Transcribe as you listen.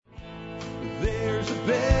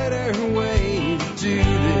better way to do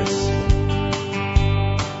this.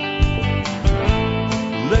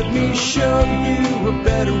 Let me show you a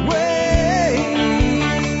better way.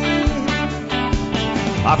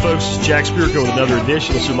 Hi, folks. It's Jack Spirko with another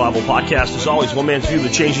edition of the Survival Podcast. As always, one man's view of the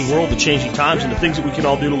changing world, the changing times, and the things that we can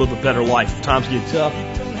all do to live a better life if times get tough,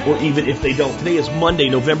 or even if they don't. Today is Monday,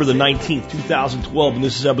 November the 19th, 2012, and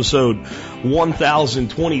this is episode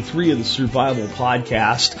 1023 of the Survival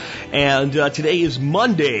Podcast. And today is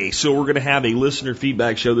Monday, so we're going to have a listener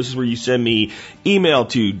feedback show. This is where you send me email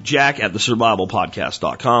to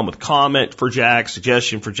jack@thesurvivalpodcast.com with comment for Jack,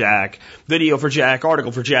 suggestion for Jack, video for Jack,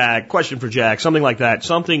 article for Jack, question for Jack, something like that.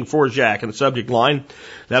 Something for Jack in the subject line.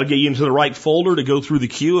 That'll get you into the right folder to go through the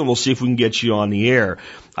queue, and we'll see if we can get you on the air.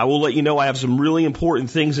 I will let you know I have some really important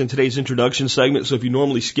things in today's introduction segment, so if you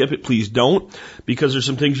normally skip it, please don't, because there's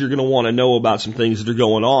some things you're going to want to know about some things that are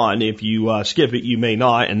going on. If you skip it, you may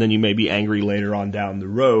not, and then you may be angry later on down the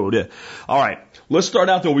road. All right, let's start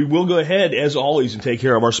out, though. We will go ahead, as always, and take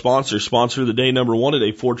care of our sponsor. Sponsor of the day, number one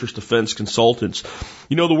today, Fortress Defense Consultants.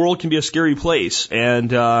 You know, the world can be a scary place, and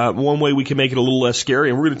one way we can make it a little less scary,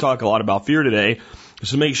 and we're going to talk a lot about fear today,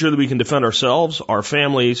 is to make sure that we can defend ourselves, our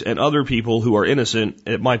families, and other people who are innocent,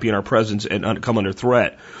 it might be in our presence, and come under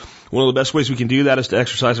threat. One of the best ways we can do that is to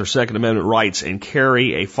exercise our Second Amendment rights and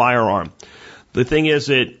carry a firearm. The thing is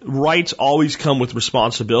that rights always come with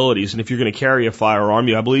responsibilities, and if you're going to carry a firearm,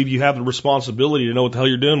 I believe you have the responsibility to know what the hell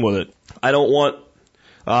you're doing with it. I don't want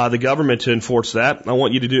the government to enforce that. I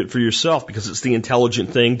want you to do it for yourself because it's the intelligent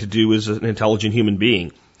thing to do as an intelligent human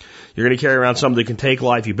being. You're going to carry around something that can take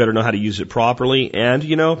life. You better know how to use it properly. And,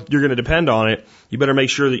 you know, you're going to depend on it. You better make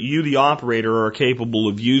sure that you, the operator, are capable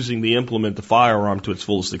of using the implement, the firearm, to its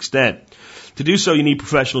fullest extent. To do so, you need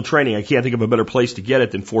professional training. I can't think of a better place to get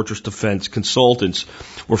it than Fortress Defense Consultants,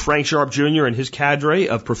 where Frank Sharp Jr. and his cadre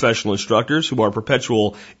of professional instructors, who are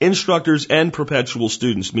perpetual instructors and perpetual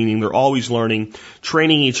students, meaning they're always learning,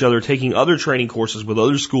 training each other, taking other training courses with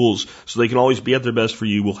other schools so they can always be at their best for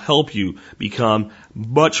you, will help you become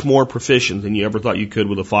much more proficient than you ever thought you could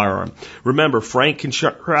with a firearm. Remember, Frank can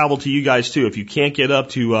travel to you guys too. If you can't get up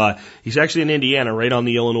to, he's actually in Indiana, right on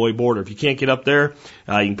the Illinois border. If you can't get up there,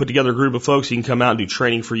 you can put together a group of folks. He can come out and do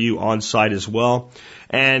training for you on site as well.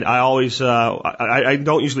 And I always, I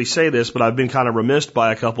don't usually say this, but I've been kind of remiss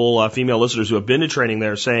by a couple female listeners who have been to training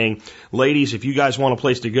there saying, ladies, if you guys want a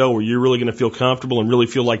place to go where you're really going to feel comfortable and really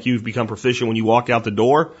feel like you've become proficient when you walk out the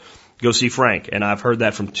door, go see Frank. And I've heard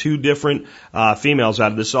that from two different females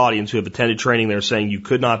out of this audience who have attended training there saying you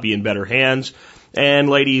could not be in better hands. And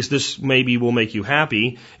ladies, this maybe will make you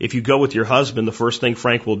happy. If you go with your husband, the first thing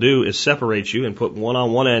Frank will do is separate you and put one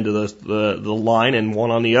on one end of the line and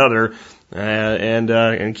one on the other,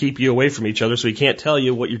 and keep you away from each other so he can't tell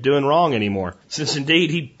you what you're doing wrong anymore. Since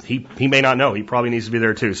indeed he may not know. He probably needs to be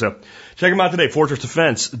there too. So check him out today,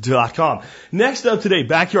 fortressdefense.com. Next up today,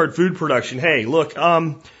 backyard food production. Hey, look,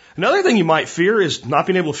 another thing you might fear is not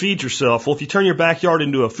being able to feed yourself. Well, if you turn your backyard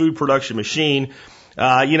into a food production machine,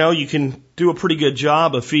 you can do a pretty good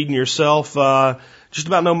job of feeding yourself just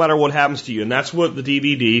about no matter what happens to you. And that's what the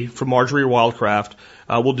DVD from Marjorie Wildcraft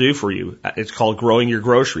will do for you. It's called Growing Your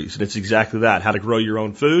Groceries, and it's exactly that, how to grow your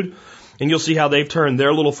own food. And you'll see how they've turned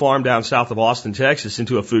their little farm down south of Austin, Texas,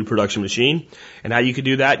 into a food production machine, and how you can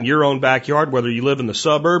do that in your own backyard, whether you live in the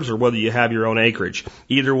suburbs or whether you have your own acreage.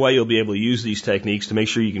 Either way, you'll be able to use these techniques to make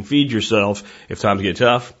sure you can feed yourself if times get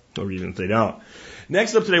tough, or even if they don't.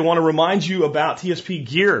 Next up today, I want to remind you about TSP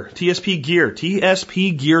Gear. TSP Gear,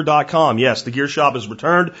 TSPgear.com. Yes, the gear shop has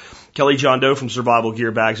returned. Kelly John Doe from Survival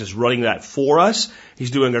Gear Bags is running that for us.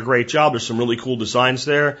 He's doing a great job. There's some really cool designs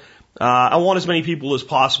there. I want as many people as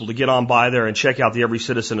possible to get on by there and check out the Every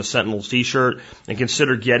Citizen a Sentinels t-shirt and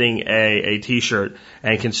consider getting a t-shirt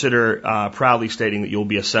and consider proudly stating that you'll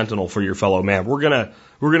be a sentinel for your fellow man. We're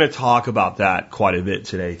gonna talk about that quite a bit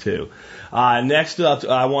today too. Next up,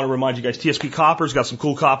 I want to remind you guys, TSP Copper's got some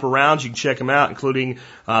cool copper rounds. You can check them out, including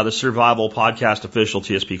the Survival Podcast official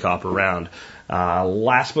TSP Copper round.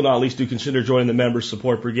 Last but not least, do consider joining the Members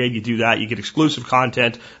Support Brigade. You do that, you get exclusive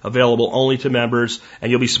content available only to members, and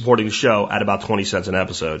you'll be supporting the show at about 20 cents an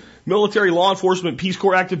episode. Military, law enforcement, Peace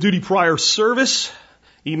Corps, active duty, prior service.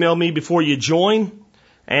 Email me before you join,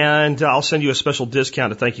 and I'll send you a special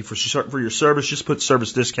discount to thank you for your service. Just put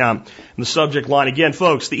service discount in the subject line. Again,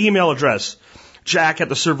 folks, the email address,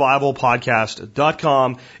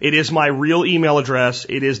 jack@thesurvivalpodcast.com. It is my real email address.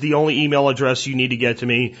 It is the only email address you need to get to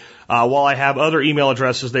me. While I have other email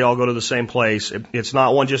addresses, they all go to the same place. It's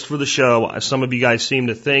not one just for the show. As some of you guys seem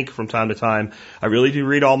to think from time to time, I really do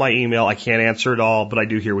read all my email. I can't answer it all, but I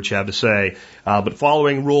do hear what you have to say. But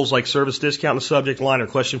following rules like service discount in the subject line or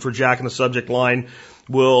question for Jack in the subject line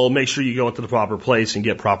will make sure you go into the proper place and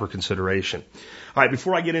get proper consideration. All right,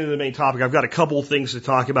 before I get into the main topic, I've got a couple of things to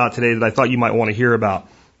talk about today that I thought you might want to hear about.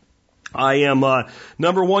 I am,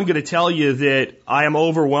 number one, going to tell you that I am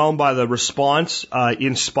overwhelmed by the response,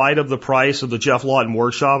 in spite of the price of the Jeff Lawton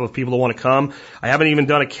workshop of people that want to come. I haven't even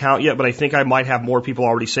done a count yet, but I think I might have more people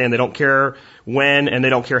already saying they don't care when and they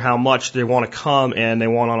don't care how much they want to come and they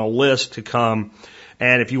want on a list to come.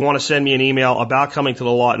 And if you want to send me an email about coming to the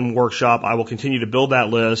Lawton workshop, I will continue to build that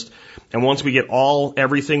list. And once we get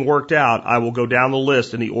everything worked out, I will go down the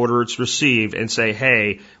list in the order it's received and say,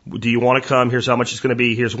 hey, do you want to come? Here's how much it's going to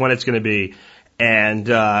be. Here's when it's going to be. And,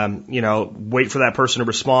 wait for that person to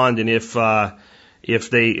respond. And if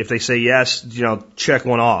they say yes, check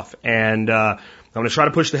one off. And, I'm going to try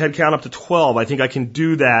to push the head count up to 12. I think I can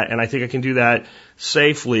do that. And I think I can do that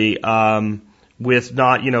safely, with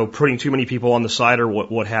not, putting too many people on the site or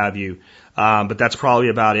what have you. But that's probably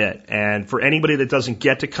about it. And for anybody that doesn't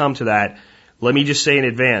get to come to that, let me just say in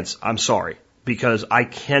advance, I'm sorry, because I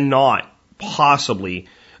cannot possibly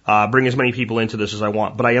bring as many people into this as I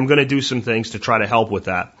want. But I am going to do some things to try to help with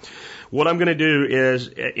that. What I'm going to do is,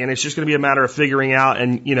 and it's just going to be a matter of figuring out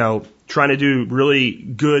and, trying to do really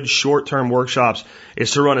good short-term workshops,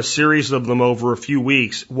 is to run a series of them over a few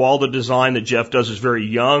weeks while the design that Jeff does is very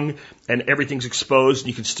young and everything's exposed and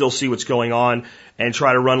you can still see what's going on, and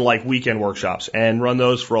try to run like weekend workshops and run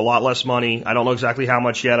those for a lot less money. I don't know exactly how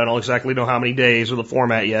much yet. I don't exactly know how many days or the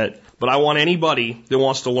format yet. But I want anybody that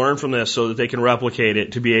wants to learn from this so that they can replicate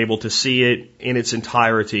it to be able to see it in its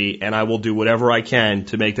entirety, and I will do whatever I can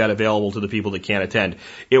to make that available to the people that can't attend.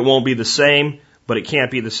 It won't be the same, but it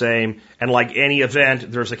can't be the same. And like any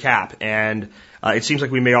event, there's a cap. And it seems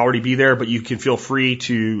like we may already be there, but you can feel free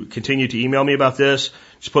to continue to email me about this.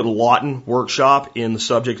 Just put Lawton Workshop in the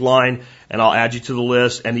subject line, and I'll add you to the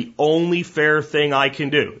list. And the only fair thing I can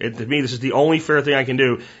do, to me, this is the only fair thing I can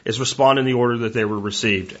do, is respond in the order that they were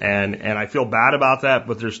received. And I feel bad about that,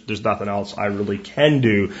 but there's nothing else I really can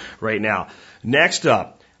do right now. Next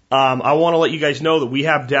up, I want to let you guys know that we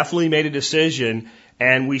have definitely made a decision.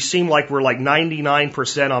 And we seem like we're like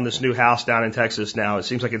 99% on this new house down in Texas now. It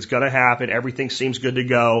seems like it's going to happen. Everything seems good to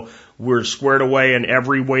go. We're squared away in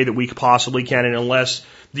every way that we possibly can. And unless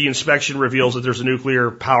the inspection reveals that there's a nuclear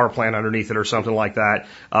power plant underneath it or something like that,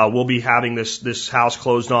 we'll be having this house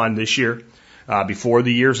closed on this year, before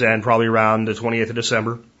the year's end, probably around the 28th of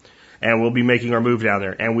December. And we'll be making our move down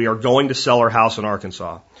there. And we are going to sell our house in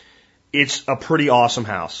Arkansas. It's a pretty awesome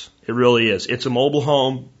house. It really is. It's a mobile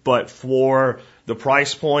home, but for the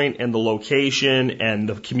price point and the location and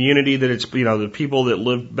the community that it's, the people that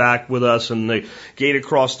live back with us and the gate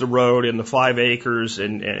across the road and the 5 acres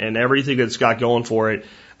and everything that's got going for it,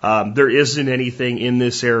 there isn't anything in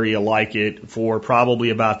this area like it for probably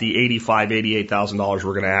about the $88,000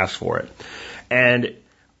 we're going to ask for it. And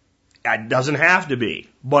it doesn't have to be,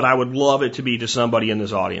 but I would love it to be to somebody in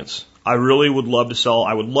this audience. I really would love to sell.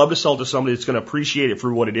 I would love to sell to somebody that's going to appreciate it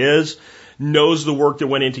for what it is, knows the work that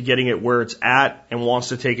went into getting it where it's at, and wants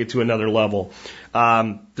to take it to another level.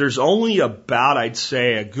 There's only about, I'd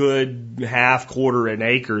say, a good quarter an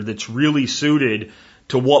acre that's really suited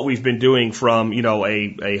to what we've been doing from,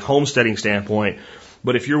 a homesteading standpoint.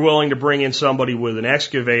 But if you're willing to bring in somebody with an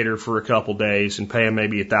excavator for a couple days and pay them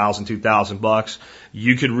maybe $1,000, $2,000,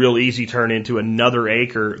 you could real easy turn into another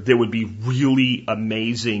acre that would be really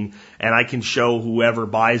amazing. And I can show whoever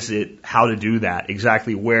buys it how to do that,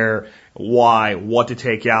 exactly where, why, what to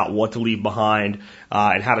take out, what to leave behind,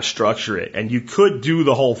 and how to structure it. And you could do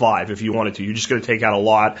the whole 5 if you wanted to. You're just going to take out a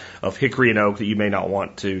lot of hickory and oak that you may not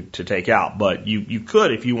want to take out, but you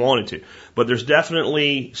could if you wanted to. But there's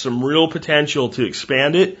definitely some real potential to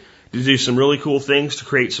expand it, to do some really cool things, to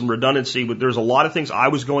create some redundancy. But there's a lot of things I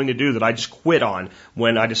was going to do that I just quit on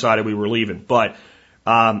when I decided we were leaving. But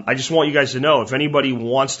I just want you guys to know, if anybody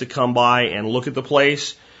wants to come by and look at the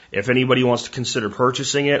place, if anybody wants to consider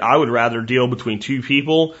purchasing it, I would rather deal between 2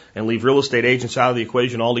 people and leave real estate agents out of the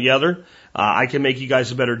equation altogether. I can make you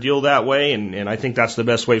guys a better deal that way, and I think that's the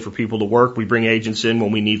best way for people to work. We bring agents in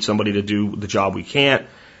when we need somebody to do the job we can't.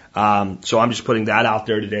 So I'm just putting that out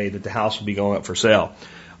there today, that the house will be going up for sale.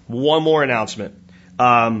 One more announcement.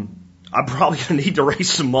 I'm probably going to need to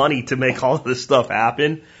raise some money to make all of this stuff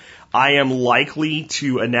happen. I am likely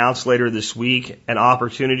to announce later this week an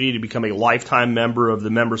opportunity to become a lifetime member of the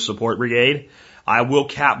Member Support Brigade. I will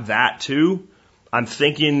cap that too. I'm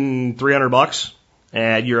thinking $300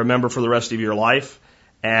 and you're a member for the rest of your life.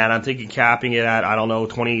 And I'm thinking capping it at, I don't know,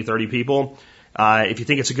 20, 30 people. If you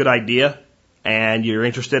think it's a good idea and you're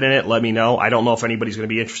interested in it, let me know. I don't know if anybody's going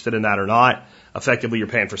to be interested in that or not. Effectively, you're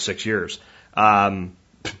paying for 6 years.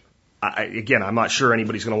 Again, I'm not sure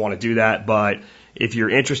anybody's going to want to do that, but if you're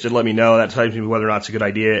interested, let me know. That tells me whether or not it's a good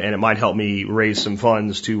idea, and it might help me raise some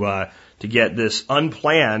funds to get this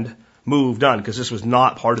unplanned move done, because this was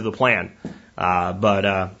not part of the plan. But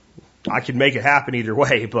I could make it happen either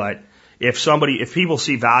way. But if people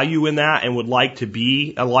see value in that and would like to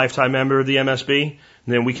be a lifetime member of the MSB,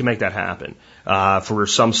 then we can make that happen for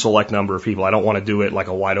some select number of people. I don't want to do it like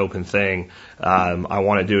a wide open thing. I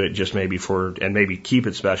want to do it just maybe and maybe keep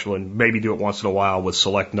it special and maybe do it once in a while with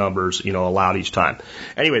select numbers, allowed each time.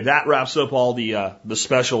 Anyway, that wraps up all the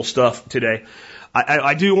special stuff today.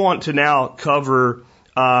 I do want to now cover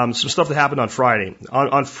some stuff that happened on Friday.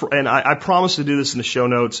 And I promised to do this in the show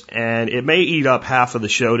notes, and it may eat up half of the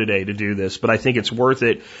show today to do this, but I think it's worth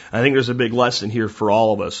it. I think there's a big lesson here for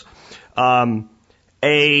all of us.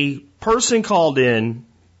 A person called in,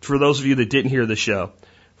 for those of you that didn't hear the show,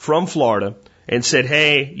 from Florida, and said,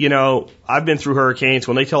 hey, I've been through hurricanes.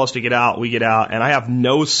 When they tell us to get out, we get out. And I have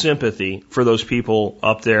no sympathy for those people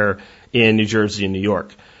up there in New Jersey and New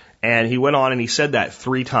York. And he went on and he said that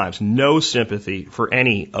 3 times. No sympathy for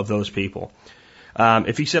any of those people.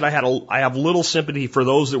 If he said I have little sympathy for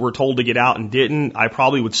those that were told to get out and didn't, I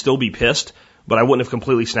probably would still be pissed, but I wouldn't have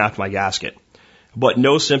completely snapped my gasket. But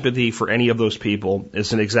no sympathy for any of those people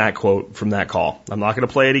is an exact quote from that call. I'm not going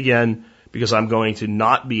to play it again because I'm going to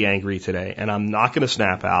not be angry today, and I'm not going to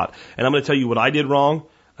snap out, and I'm going to tell you what I did wrong,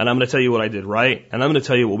 and I'm going to tell you what I did right, and I'm going to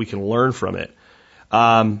tell you what we can learn from it.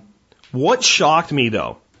 What shocked me,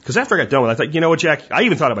 though, because after I got done with it, I thought, you know what, Jack, I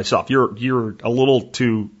even thought of myself, you're a little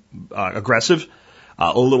too aggressive,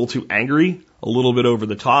 a little too angry, a little bit over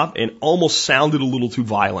the top, and almost sounded a little too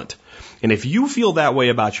violent. And if you feel that way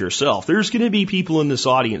about yourself, there's going to be people in this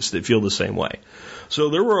audience that feel the same way. So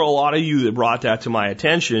there were a lot of you that brought that to my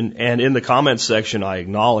attention, and in the comments section, I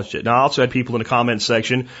acknowledged it. Now, I also had people in the comments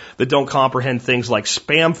section that don't comprehend things like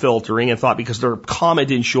spam filtering and thought because their comment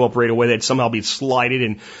didn't show up right away, they'd somehow be slighted,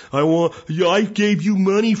 and I gave you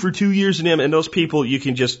money for 2 years, and those people, you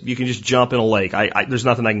can just jump in a lake. There's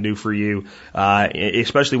nothing I can do for you,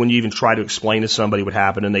 especially when you even try to explain to somebody what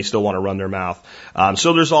happened and they still want to run their mouth.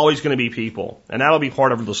 So there's always going to be people, and that'll be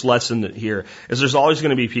part of this lesson here, is there's always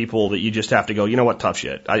going to be people that you just have to go, you know what, tough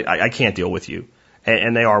shit. I can't deal with you.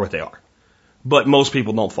 And they are what they are. But most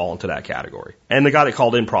people don't fall into that category. And the guy that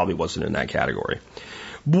called in probably wasn't in that category.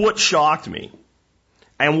 What shocked me,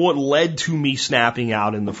 and what led to me snapping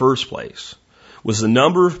out in the first place, was the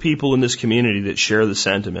number of people in this community that share the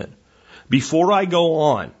sentiment. Before I go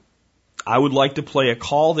on, I would like to play a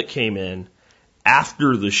call that came in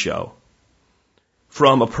after the show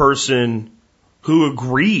from a person who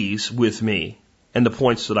agrees with me and the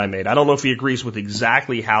points that I made. I don't know if he agrees with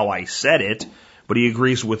exactly how I said it, but he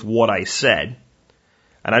agrees with what I said.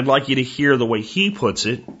 And I'd like you to hear the way he puts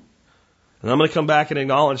it. And I'm going to come back and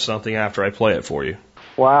acknowledge something after I play it for you.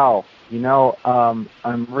 Wow. I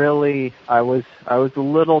was a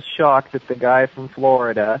little shocked at the guy from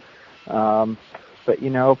Florida. But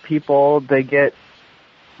people, they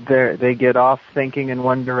get off thinking in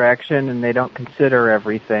one direction and they don't consider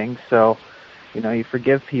everything. So, you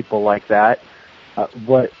forgive people like that.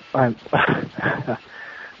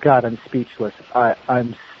 God, I'm speechless.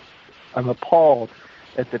 I'm appalled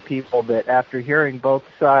at the people that, after hearing both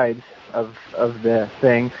sides of the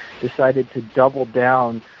thing, decided to double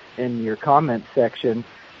down in your comment section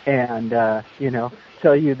and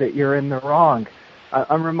tell you that you're in the wrong.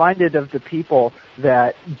 I'm reminded of the people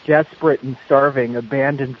that, desperate and starving,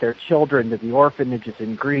 abandoned their children to the orphanages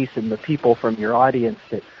in Greece, and the people from your audience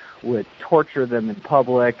that would torture them in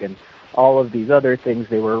public and all of these other things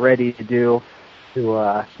they were ready to do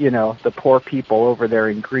to, the poor people over there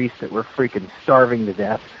in Greece that were freaking starving to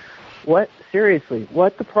death. Seriously,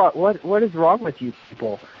 what is wrong with you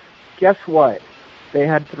people? Guess what? They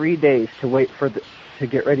had 3 days to wait to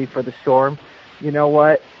get ready for the storm. You know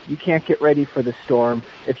what? You can't get ready for the storm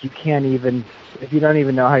if you don't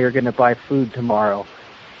even know how you're going to buy food tomorrow,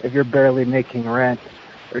 if you're barely making rent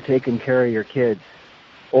or taking care of your kids,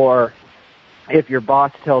 or if your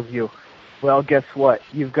boss tells you, well, guess what?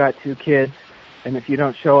 You've got 2 kids, and if you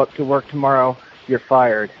don't show up to work tomorrow, you're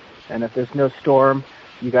fired. And if there's no storm,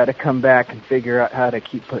 you got to come back and figure out how to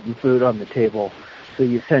keep putting food on the table. So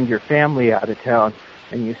you send your family out of town,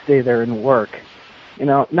 and you stay there and work.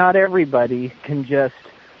 Not everybody can just,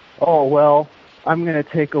 I'm going to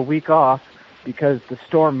take a week off because the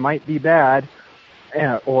storm might be bad,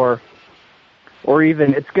 or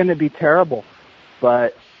even it's going to be terrible,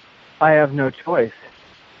 but I have no choice.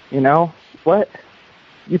 You know what?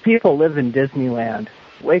 You people live in Disneyland.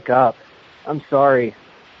 Wake up. I'm sorry,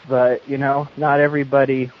 but you know, not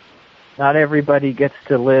everybody gets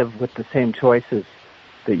to live with the same choices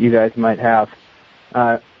that you guys might have.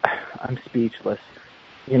 I'm speechless.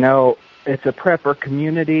 You know, it's a prepper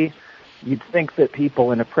community. You'd think that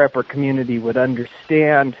people in a prepper community would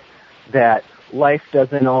understand that life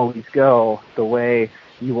doesn't always go the way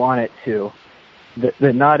you want it to.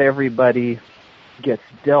 That not everybody gets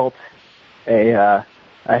dealt a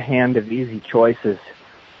hand of easy choices.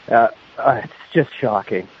 It's just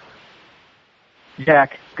shocking.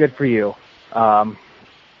 Jack, good for you.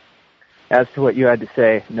 As to what you had to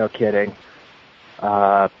say, no kidding.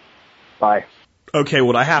 Bye. Okay,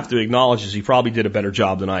 what I have to acknowledge is he probably did a better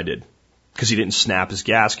job than I did, because he didn't snap his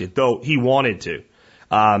gasket, though he wanted to.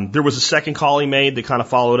 There was a second call he made that kind of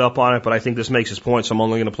followed up on it, but I think this makes his point, so I'm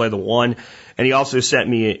only going to play the one. And he also sent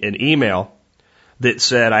me an email that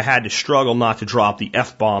said I had to struggle not to drop the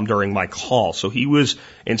F-bomb during my call. So he was,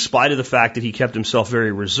 in spite of the fact that he kept himself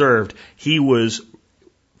very reserved, he was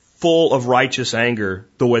full of righteous anger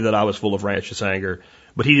the way that I was full of righteous anger,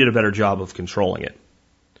 but he did a better job of controlling it.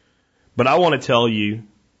 But I want to tell you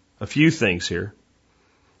a few things here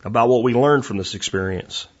about what we learned from this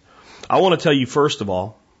experience. I want to tell you, first of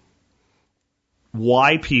all,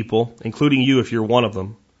 why people, including you if you're one of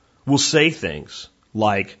them, will say things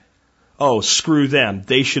like, oh, screw them,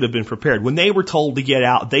 they should have been prepared. When they were told to get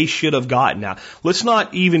out, they should have gotten out. Let's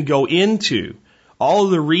not even go into all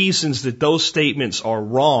of the reasons that those statements are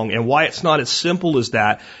wrong and why it's not as simple as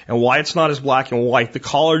that and why it's not as black and white. The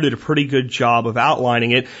caller did a pretty good job of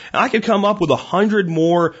outlining it. And I could come up with 100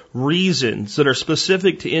 more reasons that are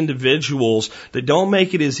specific to individuals that don't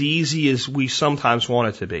make it as easy as we sometimes want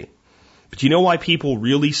it to be. But do you know why people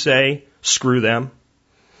really say, screw them?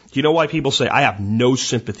 Do you know why people say, I have no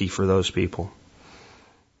sympathy for those people?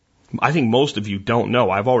 I think most of you don't know.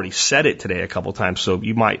 I've already said it today a couple times, so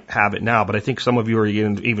you might have it now, but I think some of you are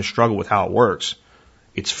even struggle with how it works.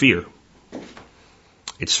 It's fear.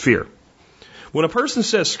 It's fear. When a person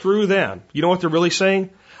says, screw them, you know what they're really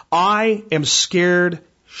saying? I am scared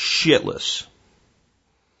shitless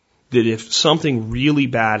that if something really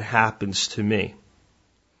bad happens to me,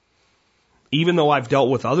 even though I've dealt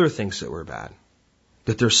with other things that were bad,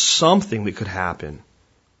 that there's something that could happen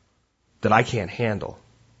that I can't handle.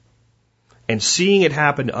 And seeing it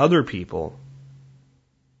happen to other people,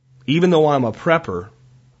 even though I'm a prepper,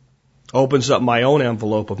 opens up my own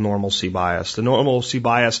envelope of normalcy bias. The normalcy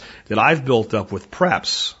bias that I've built up with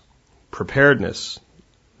preps, preparedness,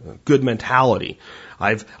 good mentality.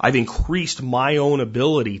 I've increased my own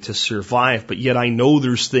ability to survive, but yet I know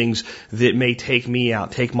there's things that may take me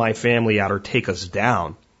out, take my family out, or take us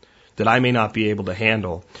down that I may not be able to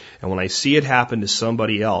handle. And when I see it happen to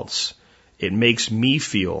somebody else, it makes me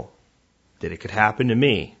feel that it could happen to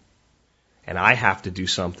me, and I have to do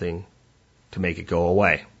something to make it go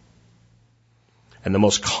away. And the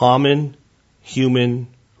most common human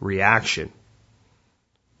reaction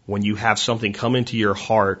when you have something come into your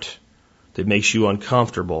heart that makes you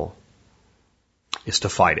uncomfortable is to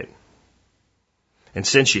fight it. And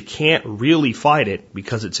since you can't really fight it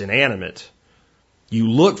because it's inanimate, you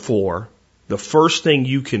look for the first thing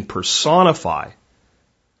you can personify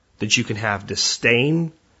that you can have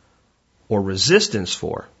disdain or resistance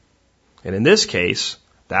for. And in this case,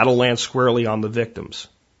 that'll land squarely on the victims.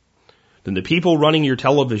 Then the people running your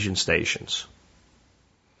television stations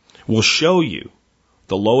will show you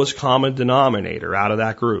the lowest common denominator out of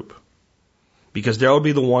that group, because they'll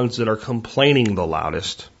be the ones that are complaining the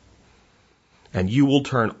loudest, and you will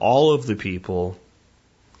turn all of the people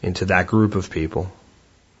into that group of people.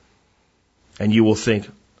 And you will think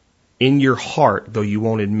in your heart, though you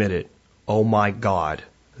won't admit it, oh my God,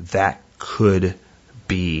 that could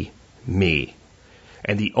be me.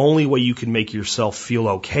 And the only way you can make yourself feel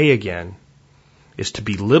okay again is to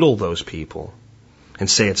belittle those people and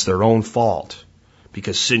say it's their own fault.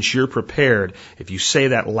 Because since you're prepared, if you say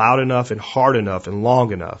that loud enough and hard enough and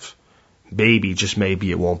long enough, maybe, just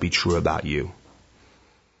maybe, it won't be true about you.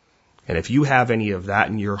 And if you have any of that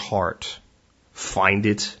in your heart, find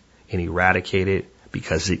it and eradicate it,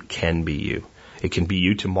 because it can be you. It can be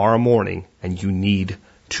you tomorrow morning, and you need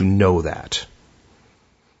to know that.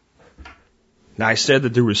 Now, I said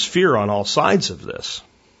that there was fear on all sides of this.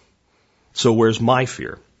 So where's my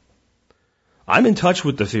fear? I'm in touch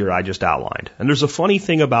with the fear I just outlined. And there's a funny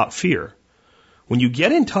thing about fear. When you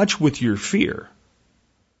get in touch with your fear,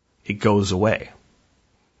 it goes away.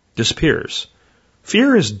 Disappears.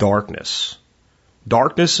 Fear is darkness.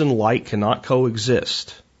 Darkness and light cannot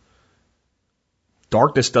coexist.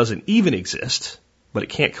 Darkness doesn't even exist, but it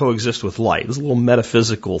can't coexist with light. There's a little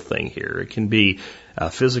metaphysical thing here. It can be a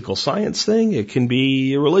physical science thing. It can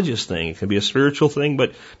be a religious thing. It can be a spiritual thing,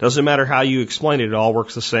 but it doesn't matter how you explain it. It all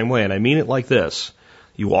works the same way. And I mean it like this.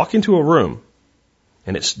 You walk into a room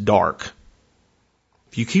and it's dark.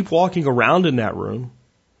 If you keep walking around in that room,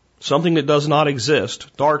 something that does not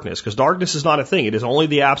exist, darkness, because darkness is not a thing. It is only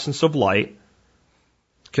the absence of light,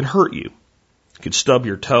 can hurt you. You can stub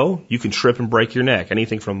your toe. You can trip and break your neck.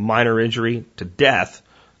 Anything from minor injury to death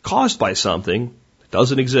caused by something that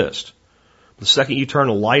doesn't exist. The second you turn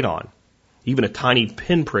a light on, even a tiny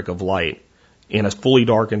pinprick of light in a fully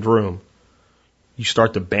darkened room, you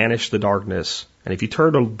start to banish the darkness. And if you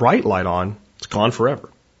turn a bright light on, it's gone forever.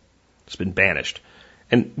 It's been banished.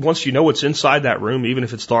 And once you know what's inside that room, even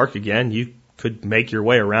if it's dark again, you could make your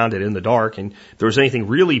way around it in the dark. And if there was anything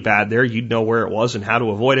really bad there, you'd know where it was and how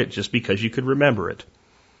to avoid it just because you could remember it.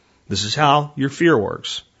 This is how your fear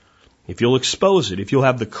works. If you'll expose it, if you'll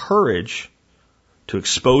have the courage to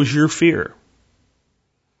expose your fear,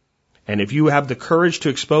 and if you have the courage to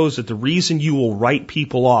expose that the reason you will write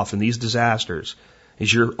people off in these disasters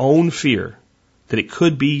is your own fear that it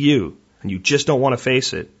could be you, and you just don't want to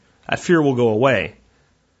face it, that fear will go away.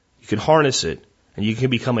 You can harness it, and you can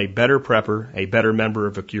become a better prepper, a better member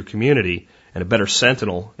of your community, and a better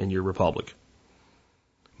sentinel in your republic.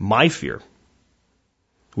 My fear,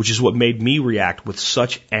 which is what made me react with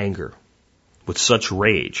such anger, with such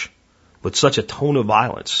rage, with such a tone of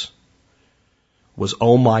violence, was,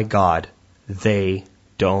 oh my God, they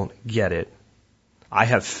don't get it. I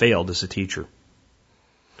have failed as a teacher.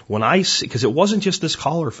 When I see, because it wasn't just this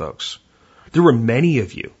caller, folks. There were many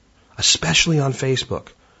of you, especially on Facebook.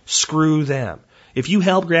 Screw them. If you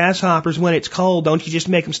help grasshoppers when it's cold, don't you just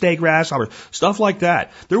make them stay grasshoppers? Stuff like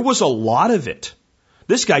that. There was a lot of it.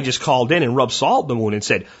 This guy just called in and rubbed salt in the wound and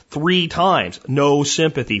said 3 times, no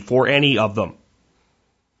sympathy for any of them.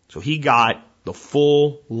 So he got the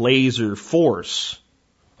full laser force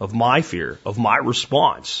of my fear, of my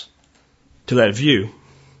response to that view.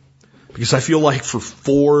 Because I feel like for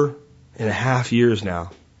 4.5 years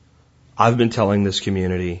now, I've been telling this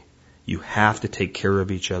community, you have to take care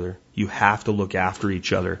of each other. You have to look after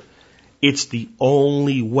each other. It's the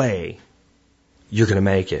only way you're going to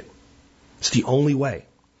make it. It's the only way.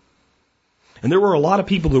 And there were a lot of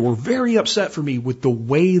people that were very upset for me with the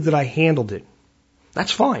way that I handled it.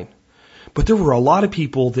 That's fine. But there were a lot of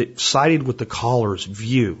people that sided with the caller's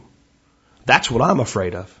view. That's what I'm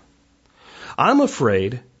afraid of. I'm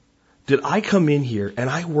afraid that I come in here and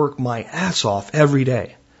I work my ass off every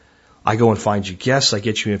day. I go and find you guests, I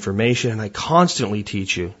get you information, and I constantly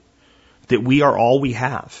teach you that we are all we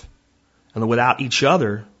have. And that without each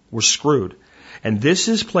other, we're screwed. And this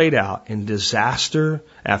is played out in disaster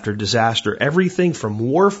after disaster. Everything from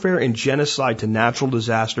warfare and genocide to natural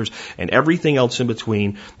disasters and everything else in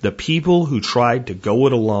between. The people who tried to go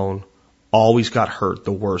it alone always got hurt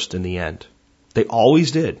the worst in the end. They always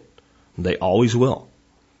did. They always will.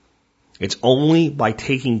 It's only by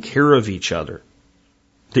taking care of each other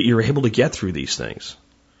that you're able to get through these things.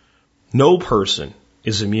 No person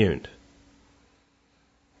is immune.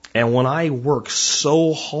 And when I work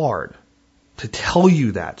so hard to tell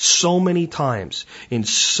you that so many times, in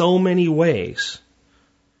so many ways,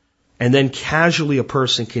 and then casually a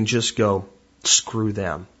person can just go, screw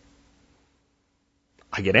them,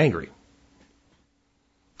 I get angry.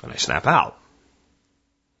 And I snap out.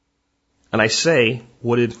 And I say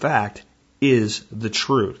what in fact is the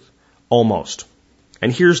truth. Almost.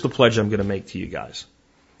 And here's the pledge I'm going to make to you guys.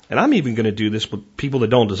 And I'm even going to do this with people that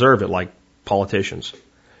don't deserve it, like politicians.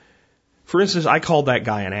 For instance, I called that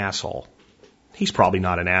guy an asshole. He's probably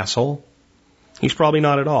not an asshole. He's probably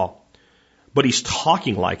not at all. But he's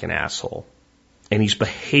talking like an asshole. And he's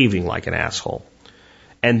behaving like an asshole.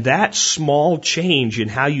 And that small change in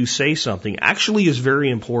how you say something actually is very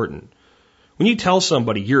important. When you tell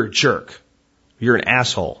somebody you're a jerk, you're an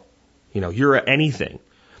asshole, you're anything,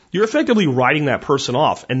 you're effectively writing that person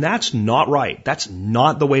off. And that's not right. That's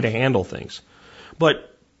not the way to handle things.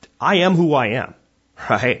 But I am who I am,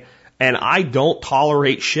 right? And I don't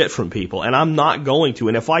tolerate shit from people. And I'm not going to.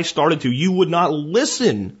 And if I started to, you would not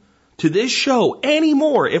listen to this show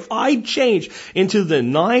anymore. If I change into the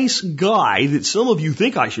nice guy that some of you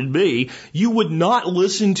think I should be, you would not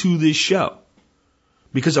listen to this show.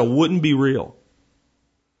 Because I wouldn't be real.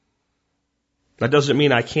 That doesn't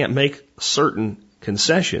mean I can't make certain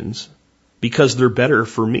concessions because they're better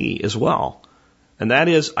for me as well. And that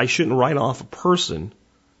is, I shouldn't write off a person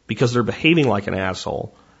because they're behaving like an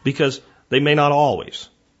asshole, because they may not always.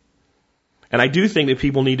 And I do think that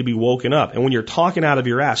people need to be woken up. And when you're talking out of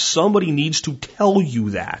your ass, somebody needs to tell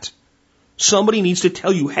you that. Somebody needs to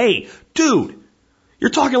tell you, hey, dude, you're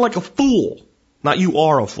talking like a fool. Not you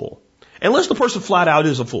are a fool. Unless the person flat out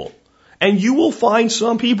is a fool. And you will find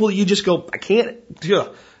some people that you just go, I can't,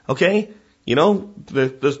 okay? You know,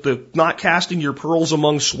 the not casting your pearls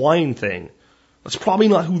among swine thing. That's probably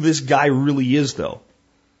not who this guy really is, though.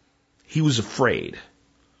 He was afraid.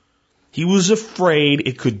 He was afraid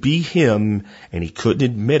it could be him, and he couldn't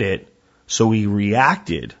admit it, so he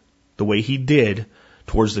reacted the way he did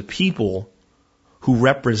towards the people who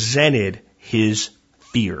represented his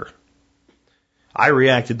fear. I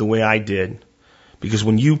reacted the way I did because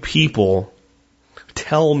when you people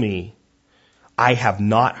tell me I have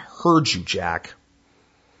not heard you, Jack,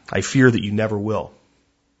 I fear that you never will.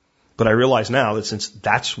 But I realize now that since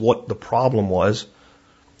that's what the problem was,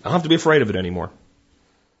 I don't have to be afraid of it anymore.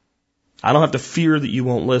 I don't have to fear that you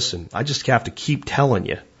won't listen. I just have to keep telling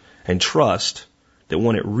you and trust that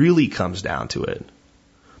when it really comes down to it,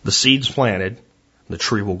 the seed's planted, the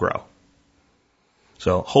tree will grow.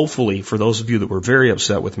 So hopefully for those of you that were very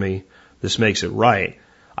upset with me, this makes it right.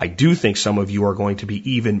 I do think some of you are going to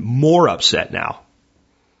be even more upset now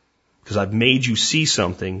because I've made you see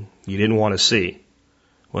something you didn't want to see.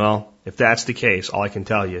 Well, if that's the case, all I can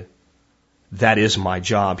tell you, that is my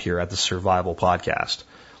job here at the Survival Podcast.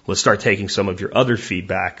 Let's start taking some of your other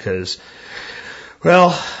feedback because,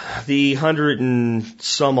 well, the 100 and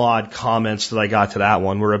some odd comments that I got to that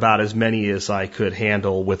one were about as many as I could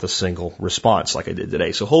handle with a single response like I did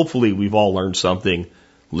today. So hopefully we've all learned something.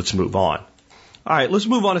 Let's move on. All right, let's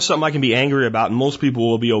move on to something I can be angry about and most people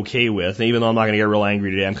will be okay with. And even though I'm not going to get real angry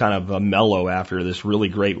today, I'm kind of mellow after this really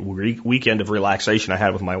great weekend of relaxation I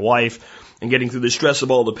had with my wife and getting through the stress of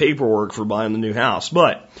all the paperwork for buying the new house.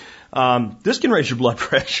 But this can raise your blood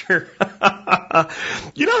pressure.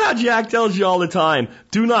 You know how Jack tells you all the time,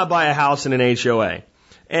 do not buy a house in an HOA.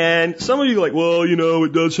 And some of you are like, well, you know,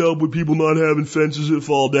 it does help with people not having fences that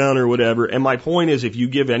fall down or whatever. And my point is, if you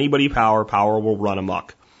give anybody power, power will run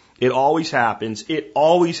amok. It always happens. It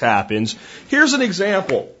always happens. Here's an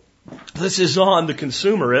example. This is on The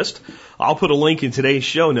Consumerist. I'll put a link in today's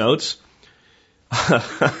show notes.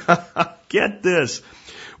 Get this.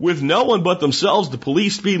 With no one but themselves to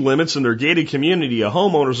police speed limits in their gated community, a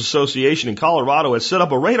homeowners association in Colorado has set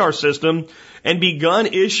up a radar system and begun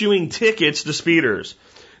issuing tickets to speeders.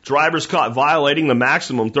 Drivers caught violating the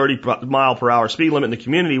maximum 30-mile-per-hour speed limit in the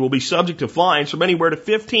community will be subject to fines from anywhere to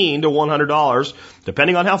 $15 to $100,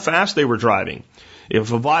 depending on how fast they were driving. If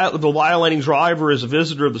the violating driver is a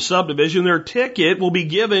visitor of the subdivision, their ticket will be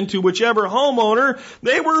given to whichever homeowner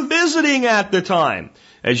they were visiting at the time.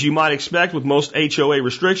 As you might expect with most HOA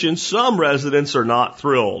restrictions, some residents are not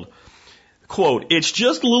thrilled. Quote, it's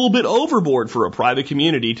just a little bit overboard for a private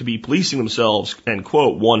community to be policing themselves, end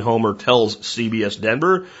quote, one homer tells CBS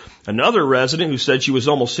Denver. Another resident who said she was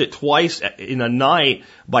almost hit twice in a night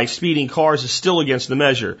by speeding cars is still against the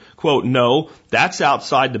measure. Quote, no, that's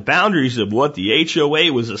outside the boundaries of what the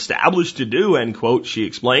HOA was established to do, end quote, she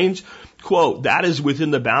explains. Quote, that is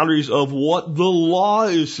within the boundaries of what the law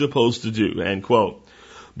is supposed to do, end quote.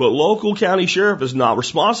 But local county sheriff is not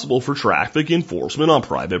responsible for traffic enforcement on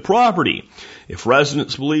private property. If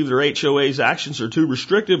residents believe their HOA's actions are too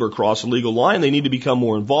restrictive or cross a legal line, they need to become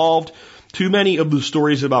more involved. Too many of the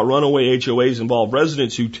stories about runaway HOAs involve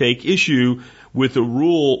residents who take issue with a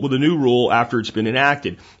new rule after it's been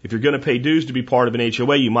enacted. If you're going to pay dues to be part of an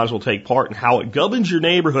HOA, you might as well take part in how it governs your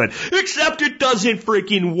neighborhood. Except it doesn't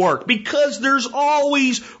freaking work because there's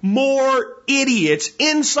always more idiots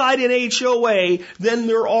inside an HOA than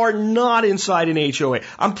there are not inside an HOA.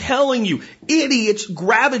 I'm telling you, idiots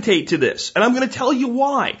gravitate to this. And I'm going to tell you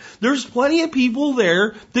why. There's plenty of people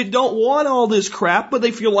there that don't want all this crap, but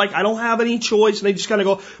they feel like I don't have any choice and they just kind of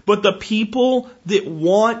go. But the people that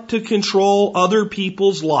want to control other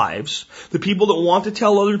people's lives, the people that want to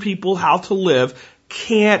tell other people how to live,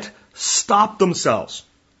 can't stop themselves.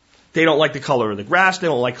 They don't like the color of the grass. They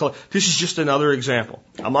don't like color. This is just another example.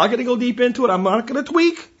 I'm not going to go deep into it. I'm not going to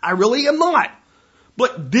tweak. I really am not.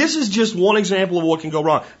 But this is just one example of what can go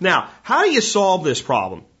wrong. Now, how do you solve this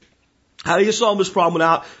problem? How do you solve this problem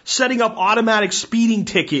without setting up automatic speeding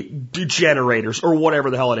ticket generators or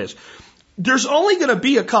whatever the hell it is? There's only going to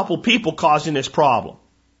be a couple people causing this problem.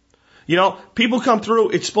 You know, people come through,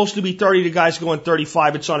 it's supposed to be 30, the guy's going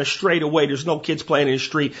 35, it's on a straightaway, there's no kids playing in the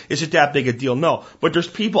street, is it that big a deal? No. But there's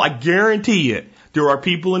people, I guarantee you, there are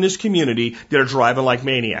people in this community that are driving like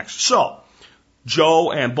maniacs. So,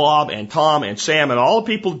 Joe and Bob and Tom and Sam and all the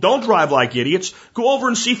people that don't drive like idiots, go over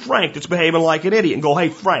and see Frank that's behaving like an idiot and go, hey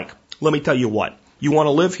Frank, let me tell you what, you want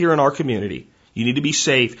to live here in our community, You need to be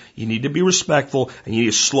safe, you need to be respectful, and you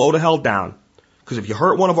need to slow the hell down. Because if you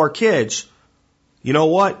hurt one of our kids, you know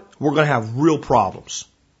what? We're going to have real problems.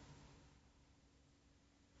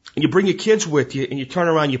 And you bring your kids with you, and you turn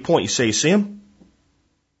around, you point, you say, you see them?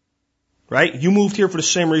 Right? You moved here for the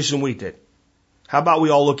same reason we did. How about we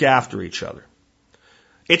all look after each other?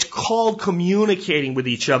 It's called communicating with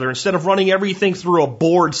each other instead of running everything through a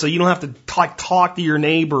board so you don't have to talk to your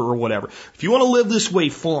neighbor or whatever. If you want to live this way,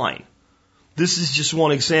 fine. This is just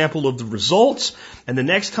one example of the results. And the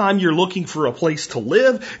next time you're looking for a place to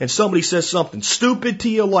live and somebody says something stupid to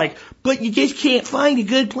you like, but you just can't find a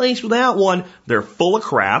good place without one, they're full of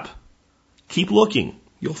crap. Keep looking.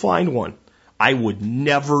 You'll find one. I would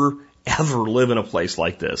never, ever live in a place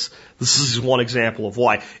like this. This is one example of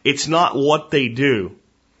why. It's not what they do.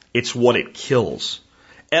 It's what it kills.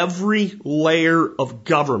 Every layer of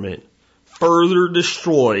government further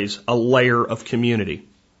destroys a layer of community.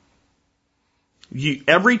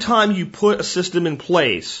 Every time you put a system in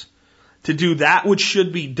place to do that which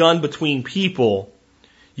should be done between people,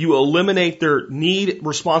 you eliminate their need,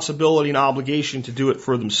 responsibility, and obligation to do it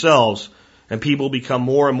for themselves, and people become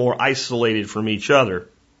more and more isolated from each other.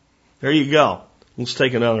 There you go. Let's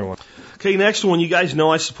take another one. Okay, next one. You guys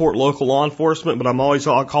know I support local law enforcement, but I'm always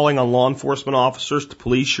calling on law enforcement officers to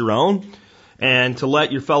police your own and to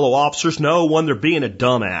let your fellow officers know when they're being a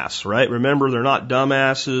dumbass, right? Remember, they're not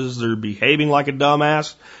dumbasses. They're behaving like a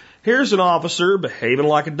dumbass. Here's an officer behaving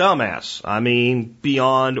like a dumbass. I mean,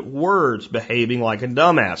 beyond words, behaving like a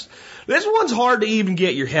dumbass. This one's hard to even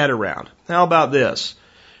get your head around. How about this?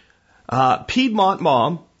 Piedmont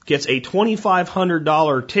mom gets a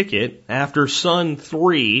 $2,500 ticket after son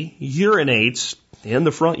 3 urinates in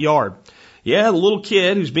the front yard. Yeah, the little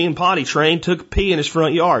kid who's being potty trained took a pee in his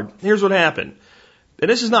front yard. Here's what happened. And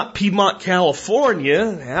this is not Piedmont,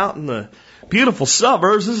 California, out in the beautiful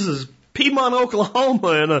suburbs. This is Piedmont,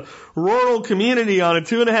 Oklahoma, in a rural community on a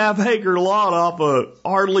 2.5 acre lot off a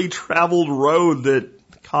hardly traveled road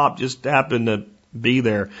that the cop just happened to be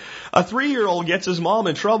there. A 3-year-old gets his mom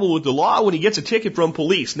in trouble with the law when he gets a ticket from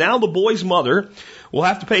police. Now the boy's mother will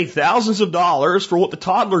have to pay thousands of dollars for what the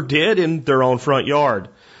toddler did in their own front yard.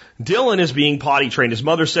 Dylan is being potty trained. His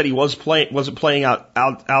mother said he wasn't playing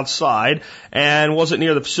outside and wasn't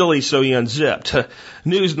near the facility, so he unzipped.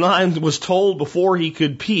 News 9 was told before he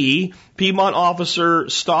could pee. Piedmont officer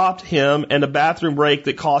stopped him and a bathroom break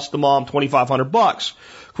that cost the mom $2,500.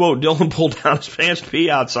 Quote, Dylan pulled down his pants to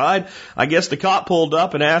pee outside. I guess the cop pulled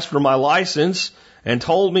up and asked for my license and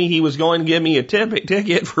told me he was going to give me a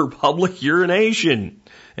ticket for public urination.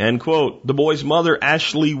 End quote. The boy's mother,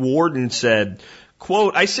 Ashley Warden, said,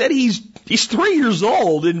 quote, I said he's 3 years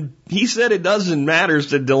old, and he said it doesn't matter,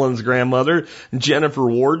 said Dylan's grandmother, Jennifer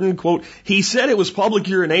Warden. Quote, he said it was public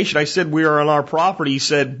urination. I said we are on our property. He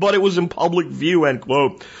said, but it was in public view, end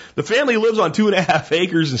quote. The family lives on 2.5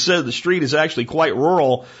 acres and said the street is actually quite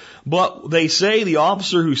rural, but they say the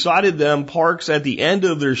officer who cited them parks at the end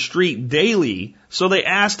of their street daily, so they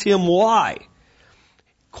asked him why.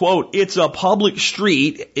 Quote, it's a public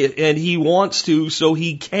street and he wants to so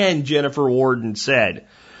he can, Jennifer Warden said.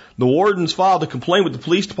 The wardens filed a complaint with the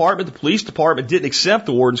police department. The police department didn't accept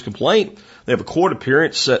the warden's complaint. They have a court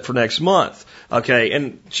appearance set for next month. Okay,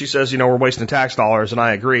 and she says, we're wasting tax dollars, and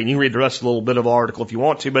I agree. And you can read the rest of the little bit of the article if you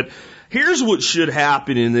want to. But here's what should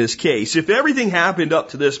happen in this case. If everything happened up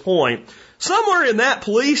to this point, somewhere in that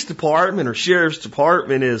police department or sheriff's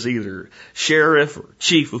department is either sheriff or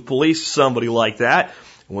chief of police, somebody like that.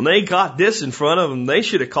 When they got this in front of them, they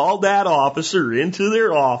should have called that officer into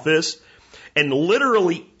their office and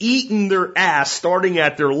literally eaten their ass, starting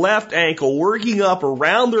at their left ankle, working up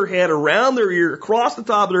around their head, around their ear, across the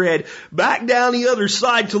top of their head, back down the other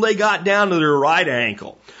side till they got down to their right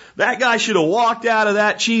ankle. That guy should have walked out of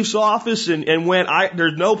that chief's office and went,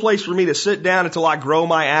 there's no place for me to sit down until I grow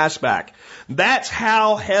my ass back. That's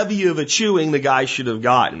how heavy of a chewing the guy should have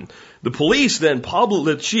gotten. The police then,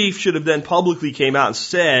 the chief should have then publicly came out and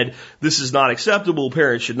said, this is not acceptable,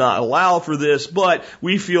 parents should not allow for this, but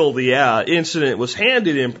we feel the incident was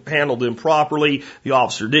handled improperly. The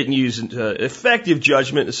officer didn't use effective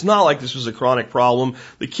judgment. It's not like this was a chronic problem.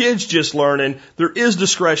 The kid's just learning. There is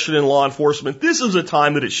discretion in law enforcement. This is a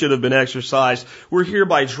time that it should have been exercised. We're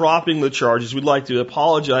hereby dropping the charges. We'd like to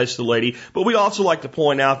apologize to the lady, but we'd also like to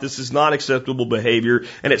point out this is not acceptable behavior,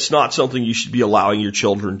 and it's not something you should be allowing your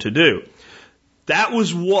children to do. That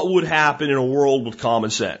was what would happen in a world with common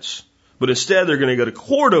sense. But instead, they're going to go to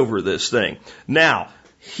court over this thing. Now,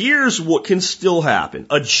 here's what can still happen.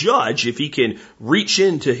 A judge, if he can reach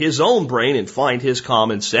into his own brain and find his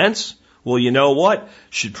common sense, Well, you know what?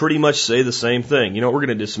 Should pretty much say the same thing. You know, we're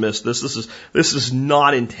going to dismiss this. This is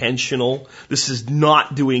not intentional. This is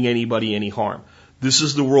not doing anybody any harm. This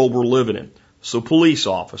is the world we're living in. So police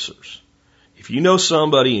officers, if you know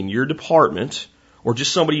somebody in your department or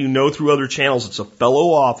just somebody you know through other channels that's a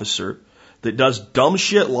fellow officer that does dumb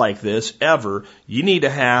shit like this ever, you need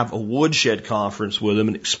to have a woodshed conference with them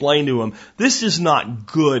and explain to them, this is not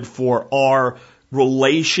good for our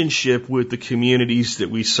relationship with the communities that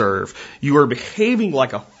we serve. You are behaving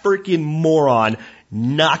like a freaking moron.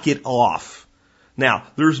 Knock it off. Now,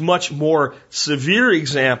 there's much more severe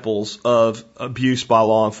examples of abuse by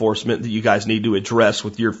law enforcement that you guys need to address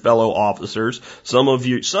with your fellow officers. Some of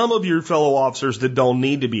your fellow officers that don't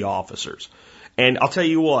need to be officers. And I'll tell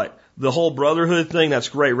you what, the whole brotherhood thing, that's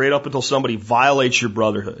great right up until somebody violates your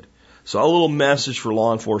brotherhood. So a little message for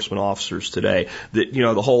law enforcement officers today that, you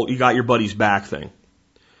know, the whole you got your buddy's back thing.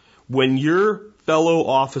 When your fellow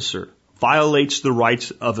officer violates the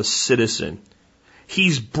rights of a citizen,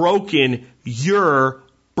 he's broken your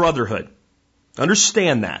brotherhood.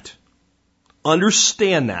 Understand that.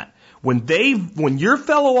 Understand that. When your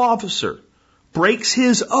fellow officer breaks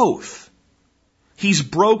his oath, he's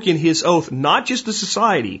broken his oath, not just to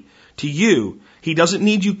society, to you. He doesn't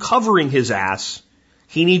need you covering his ass.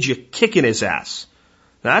 He needs you kicking his ass.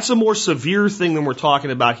 Now, that's a more severe thing than we're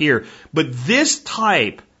talking about here. But this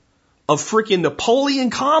type of freaking Napoleon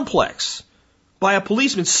complex by a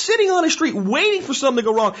policeman sitting on a street waiting for something to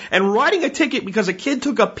go wrong and writing a ticket because a kid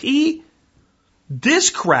took a pee, this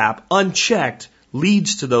crap, unchecked,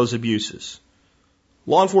 leads to those abuses.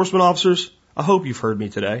 Law enforcement officers, I hope you've heard me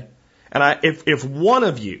today. And if one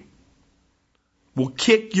of you will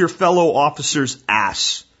kick your fellow officer's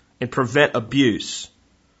ass and prevent abuse,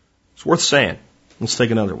 it's worth saying. Let's take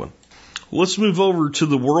another one. Let's move over to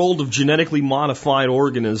the world of genetically modified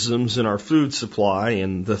organisms in our food supply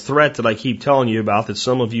and the threat that I keep telling you about that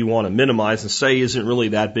some of you want to minimize and say isn't really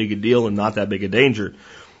that big a deal and not that big a danger.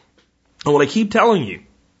 And what I keep telling you,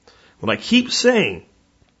 what I keep saying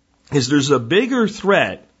is there's a bigger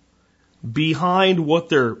threat behind what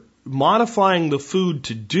they're modifying the food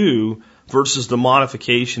to do versus the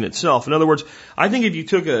modification itself. In other words, I think if you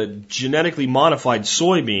took a genetically modified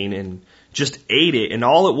soybean and just ate it, and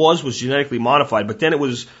all it was genetically modified, but then it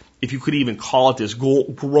was, if you could even call it this,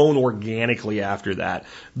 grown organically after that.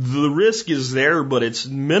 The risk is there, but it's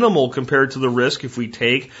minimal compared to the risk if we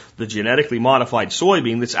take the genetically modified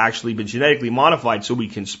soybean that's actually been genetically modified so we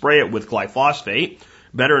can spray it with glyphosate,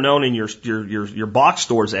 better known in your box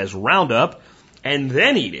stores as Roundup, and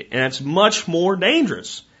then eat it. And it's much more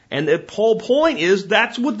dangerous. And the whole point is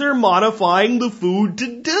that's what they're modifying the food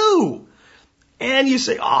to do. And you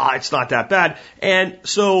say, it's not that bad. And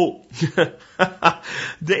so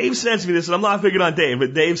Dave sends me this, and I'm not picking on Dave,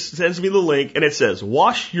 but Dave sends me the link, and it says,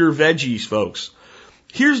 wash your veggies, folks.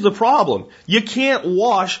 Here's the problem. You can't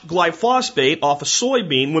wash glyphosate off a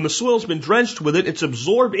soybean when the soil's been drenched with it. It's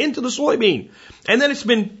absorbed into the soybean. And then it's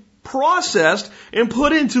been processed and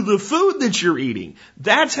put into the food that you're eating.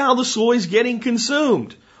 That's how the soy's getting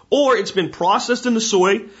consumed. Or it's been processed in the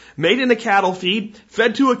soy, made in a cattle feed,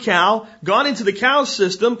 fed to a cow, gone into the cow's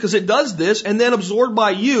system because it does this, and then absorbed by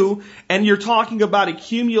you, and you're talking about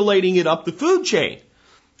accumulating it up the food chain.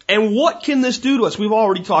 And what can this do to us? We've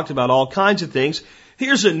already talked about all kinds of things.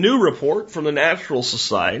 Here's a new report from the Natural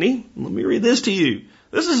Society. Let me read this to you.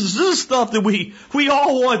 This is stuff that we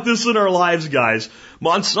all want this in our lives, guys.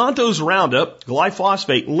 Monsanto's Roundup,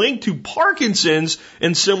 glyphosate, linked to Parkinson's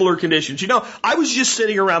and similar conditions. You know, I was just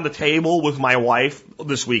sitting around the table with my wife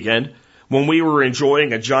this weekend when we were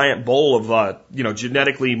enjoying a giant bowl of,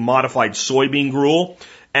 genetically modified soybean gruel.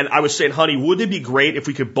 And I was saying, honey, wouldn't it be great if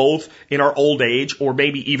we could both, in our old age, or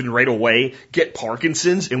maybe even right away, get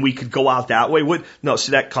Parkinson's and we could go out that way? No,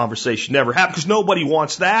 see, that conversation never happened because nobody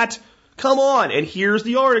wants that. Come on. And here's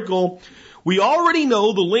the article. We already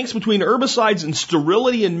know the links between herbicides and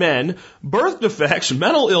sterility in men, birth defects,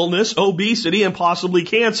 mental illness, obesity, and possibly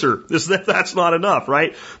cancer. That's not enough,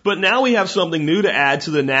 right? But now we have something new to add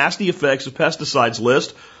to the nasty effects of pesticides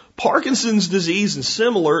list, Parkinson's disease and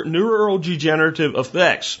similar neurodegenerative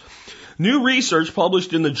effects. New research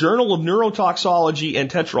published in the Journal of Neurotoxicology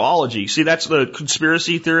and Tetralogy. See, that's the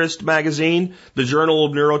conspiracy theorist magazine, the Journal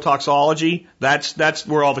of Neurotoxicology. That's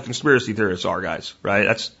where all the conspiracy theorists are, guys,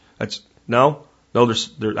 right? No,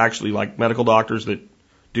 they're actually like medical doctors that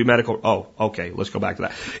do medical. Oh, okay. Let's go back to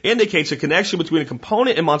that. Indicates a connection between a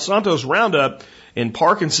component in Monsanto's Roundup and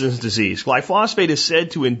Parkinson's disease. Glyphosate is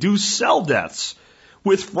said to induce cell deaths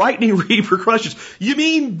with frightening repercussions. You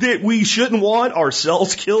mean that we shouldn't want our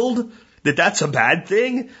cells killed? That's a bad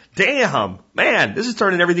thing? Damn, man, this is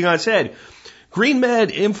turning everything on its head.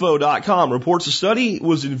 GreenMedInfo.com reports a study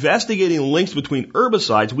was investigating links between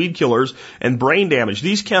herbicides, weed killers, and brain damage.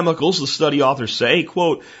 These chemicals, the study authors say,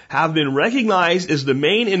 quote, have been recognized as the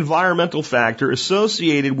main environmental factor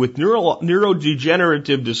associated with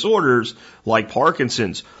neurodegenerative disorders like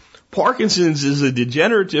Parkinson's. Parkinson's is a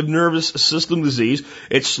degenerative nervous system disease.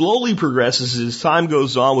 It slowly progresses as time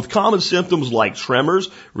goes on with common symptoms like tremors,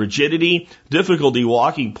 rigidity, difficulty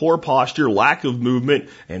walking, poor posture, lack of movement,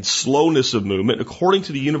 and slowness of movement, according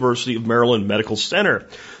to the University of Maryland Medical Center.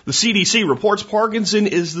 The CDC reports Parkinson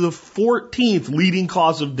is the 14th leading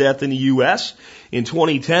cause of death in the U.S. In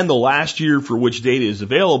 2010, the last year for which data is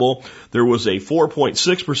available, there was a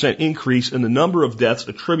 4.6% increase in the number of deaths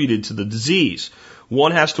attributed to the disease.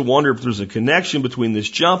 One has to wonder if there's a connection between this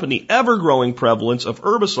jump and the ever-growing prevalence of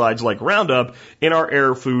herbicides like Roundup in our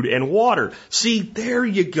air, food, and water. See, there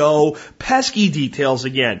you go. Pesky details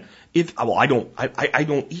again. I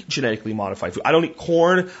don't eat genetically modified food. I don't eat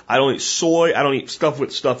corn. I don't eat soy. I don't eat stuff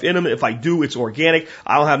with stuff in them. If I do, it's organic.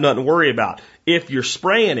 I don't have nothing to worry about. If you're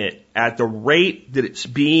spraying it at the rate that it's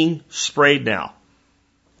being sprayed now,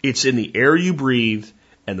 it's in the air you breathe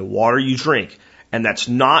and the water you drink. And that's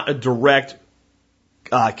not a direct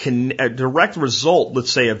result,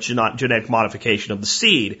 let's say, of genetic modification of the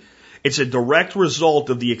seed. It's a direct result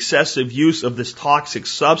of the excessive use of this toxic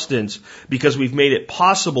substance because we've made it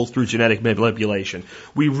possible through genetic manipulation.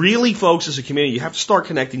 We really, folks, as a community, you have to start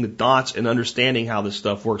connecting the dots and understanding how this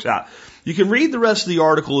stuff works out. You can read the rest of the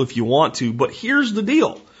article if you want to, but here's the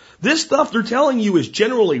deal. This stuff they're telling you is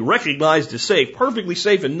generally recognized as safe, perfectly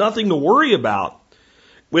safe, and nothing to worry about.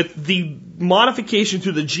 With the modification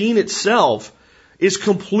to the gene itself, is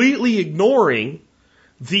completely ignoring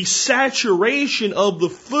the saturation of the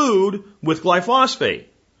food with glyphosate.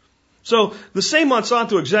 So the same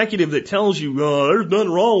Monsanto executive that tells you, there's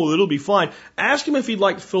nothing wrong with it, it'll be fine, ask him if he'd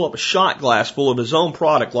like to fill up a shot glass full of his own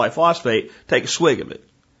product, glyphosate, take a swig of it.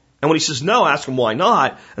 And when he says no, ask him why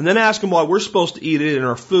not, and then ask him why we're supposed to eat it in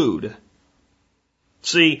our food.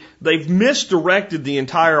 See, they've misdirected the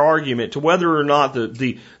entire argument to whether or not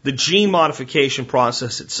the gene modification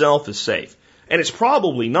process itself is safe. And it's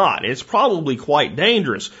probably not. It's probably quite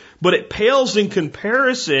dangerous. But it pales in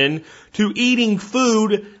comparison to eating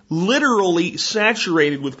food literally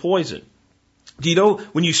saturated with poison. Do you know,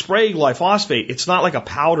 when you spray glyphosate, it's not like a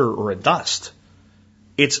powder or a dust.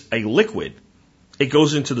 It's a liquid. It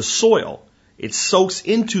goes into the soil. It soaks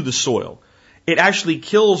into the soil. It actually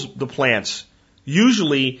kills the plants,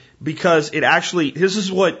 usually because this is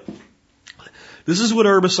what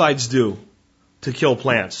herbicides do to kill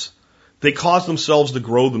plants. They cause themselves to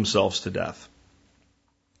grow themselves to death.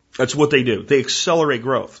 That's what they do. They accelerate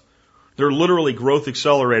growth. They're literally growth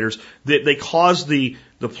accelerators. They cause the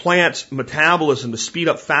plant's metabolism to speed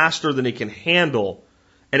up faster than it can handle,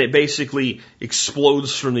 and it basically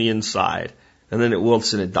explodes from the inside, and then it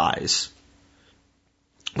wilts and it dies.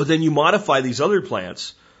 But then you modify these other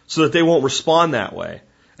plants so that they won't respond that way.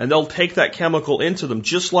 And they'll take that chemical into them,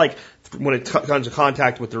 just like when it comes in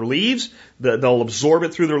contact with their leaves, they'll absorb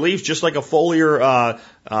it through their leaves, just like a foliar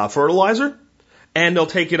fertilizer. And they'll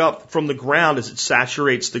take it up from the ground as it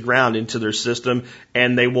saturates the ground into their system.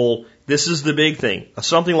 And this is the big thing,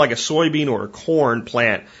 something like a soybean or a corn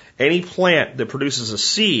plant, any plant that produces a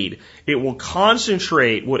seed, it will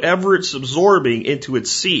concentrate whatever it's absorbing into its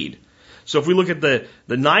seed. So if we look at the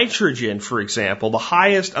nitrogen, for example, the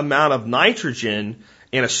highest amount of nitrogen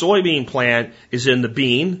in a soybean plant is in the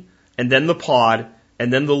bean, and then the pod,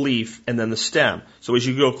 and then the leaf, and then the stem. So as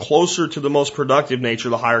you go closer to the most productive nature,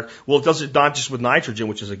 the higher, well, it does it not just with nitrogen,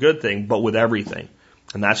 which is a good thing, but with everything.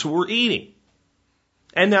 And that's what we're eating.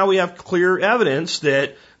 And now we have clear evidence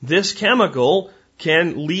that this chemical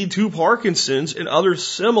can lead to Parkinson's and other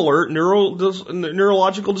similar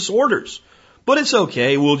neurological disorders. But it's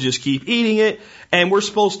okay, we'll just keep eating it, and we're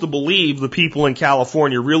supposed to believe the people in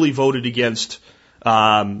California really voted against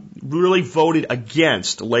labeling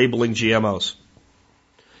GMOs.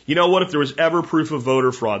 You know what? If there was ever proof of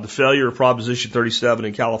voter fraud, the failure of Proposition 37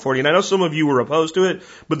 in California, and I know some of you were opposed to it,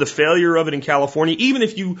 but the failure of it in California, even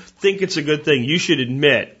if you think it's a good thing, you should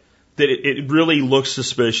admit that it really looks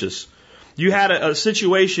suspicious. You had a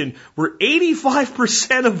situation where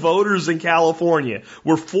 85% of voters in California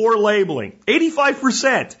were for labeling.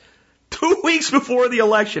 85%! 2 weeks before the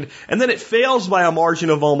election. And then it fails by a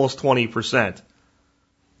margin of almost 20%.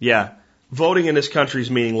 Yeah, voting in this country is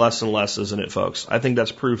meaning less and less, isn't it, folks? I think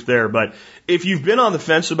that's proof there. But if you've been on the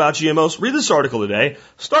fence about GMOs, read this article today,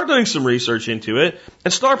 start doing some research into it,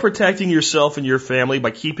 and start protecting yourself and your family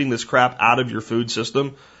by keeping this crap out of your food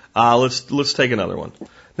system. Let's take another one.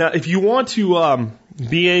 Now, if you want to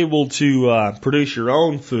be able to produce your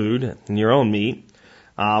own food and your own meat,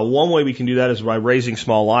 one way we can do that is by raising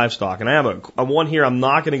small livestock. And I have a one here I'm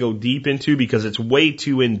not going to go deep into because it's way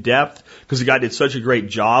too in-depth because the guy did such a great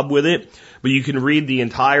job with it. But you can read the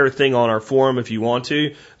entire thing on our forum if you want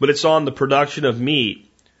to. But it's on the production of meat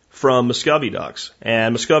from Muscovy ducks.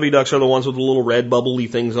 And Muscovy ducks are the ones with the little red bubbly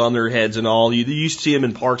things on their heads and all. You used to see them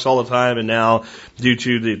in parks all the time, and now, due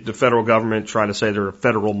to the federal government trying to say they're a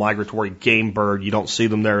federal migratory game bird, you don't see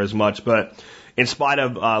them there as much. But in spite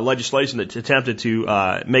of legislation that attempted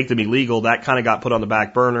to make them illegal, that kind of got put on the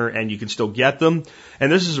back burner, and you can still get them.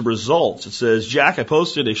 And this is the results. It says, Jack, I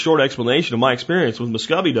posted a short explanation of my experience with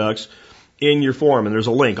Muscovy ducks in your forum, and there's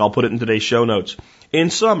a link. I'll put it in today's show notes. In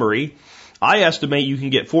summary, I estimate you can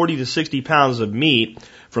get 40 to 60 pounds of meat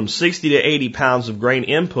from 60 to 80 pounds of grain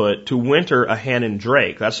input to winter a hen and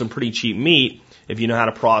drake. That's some pretty cheap meat if you know how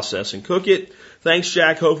to process and cook it. Thanks,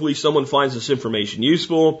 Jack. Hopefully someone finds this information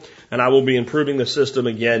useful, and I will be improving the system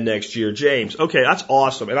again next year. James. Okay, that's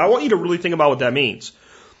awesome. And I want you to really think about what that means.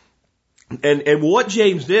 And what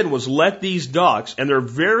James did was let these ducks, and they're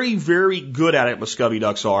very, very good at it, Muscovy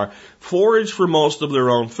ducks are, forage for most of their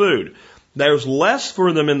own food. There's less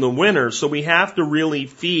for them in the winter, so we have to really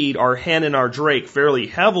feed our hen and our drake fairly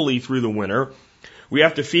heavily through the winter. We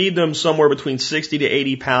have to feed them somewhere between 60 to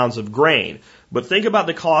 80 pounds of grain. But think about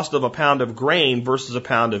the cost of a pound of grain versus a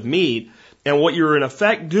pound of meat. And what you're in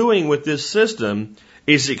effect doing with this system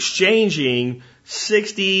is exchanging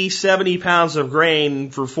 60, 70 pounds of grain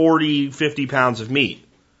for 40, 50 pounds of meat.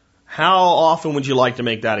 How often would you like to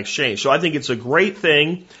make that exchange? So I think it's a great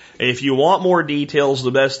thing. If you want more details,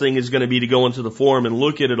 the best thing is going to be to go into the forum and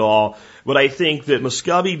look at it all. But I think that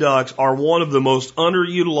Muscovy ducks are one of the most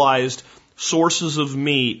underutilized sources of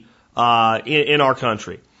meat in our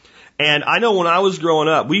country. And I know when I was growing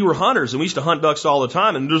up, we were hunters and we used to hunt ducks all the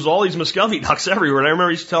time. And there's all these Muscovy ducks everywhere. And I remember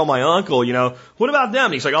I used to tell my uncle, what about them?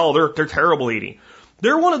 And he's like, oh, they're terrible eating.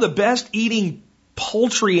 They're one of the best eating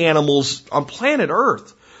poultry animals on planet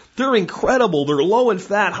Earth. They're incredible. They're low in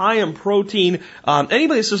fat, high in protein.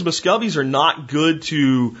 Anybody that says Muscovies are not good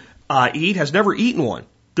to eat has never eaten one.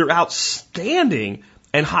 They're outstanding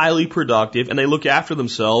and highly productive, and they look after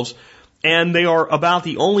themselves. And they are about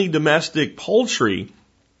the only domestic poultry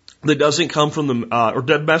that doesn't come from the, or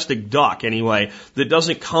domestic duck anyway, that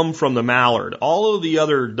doesn't come from the mallard. All of the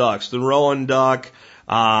other ducks, the rowan duck,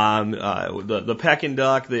 the Pekin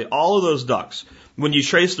duck, all of those ducks, when you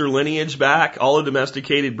trace their lineage back, all the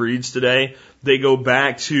domesticated breeds today, they go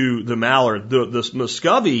back to the mallard. The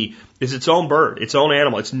Muscovy is its own bird, its own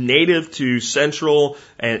animal. It's native to Central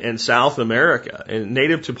and South America and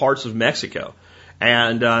native to parts of Mexico.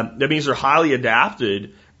 And that means they're highly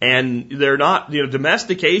adapted, and they're not,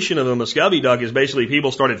 domestication of the Muscovy duck is basically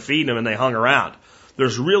people started feeding them and they hung around.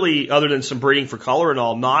 There's really, other than some breeding for color and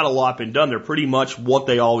all, not a lot been done. They're pretty much what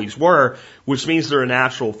they always were, which means they're a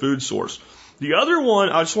natural food source. The other one,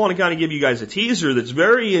 I just want to kind of give you guys a teaser that's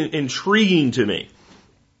very intriguing to me.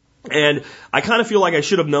 And I kind of feel like I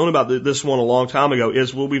should have known about this one a long time ago,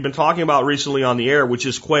 is what we've been talking about recently on the air, which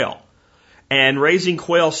is quail. And raising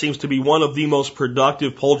quail seems to be one of the most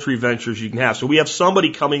productive poultry ventures you can have. So we have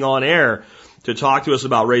somebody coming on air to talk to us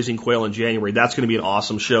about raising quail in January. That's going to be an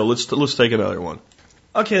awesome show. Let's take another one.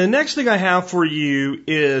 Okay, the next thing I have for you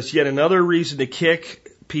is yet another reason to kick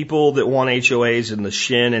people that want HOAs in the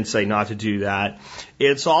shin and say not to do that.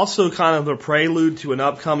 It's also kind of a prelude to an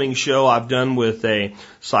upcoming show I've done with a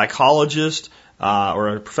psychologist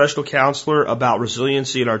or a professional counselor about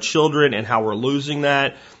resiliency in our children and how we're losing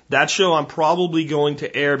that. That show I'm probably going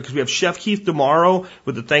to air because we have Chef Keith tomorrow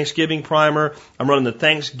with the Thanksgiving primer. I'm running the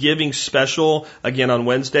Thanksgiving special again on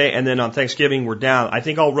Wednesday, and then on Thanksgiving we're down. I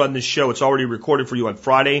think I'll run this show. It's already recorded for you on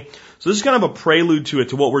Friday. So this is kind of a prelude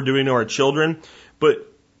to what we're doing to our children. But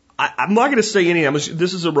I'm not going to say anything.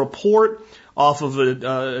 This is a report off of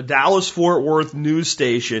a Dallas-Fort Worth news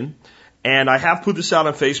station. And I have put this out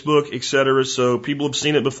on Facebook, etc., so people have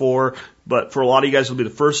seen it before. But for a lot of you guys, it'll be the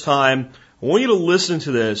first time. I want you to listen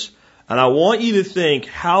to this, and I want you to think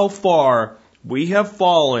how far we have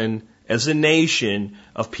fallen as a nation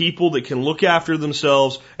of people that can look after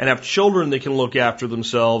themselves and have children that can look after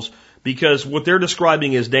themselves, because what they're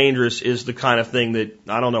describing as dangerous is the kind of thing that,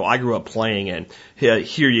 I grew up playing in. Here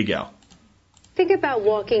you go. Think about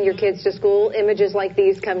walking your kids to school. Images like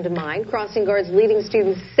these come to mind. Crossing guards leading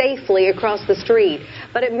students safely across the street.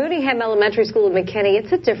 But at Mooneyham Elementary School in McKinney,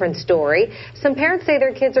 it's a different story. Some parents say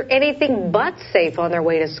their kids are anything but safe on their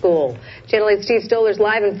way to school. Channel 8's Steve Stoller's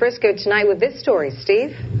live in Frisco tonight with this story.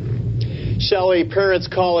 Steve? Shelley, parents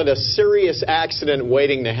call it a serious accident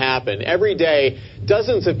waiting to happen. Every day,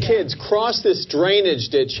 dozens of kids cross this drainage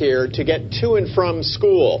ditch here to get to and from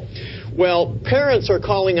school. Well, parents are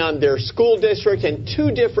calling on their school district and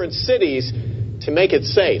 2 different cities to make it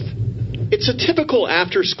safe. It's a typical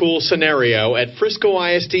after-school scenario at Frisco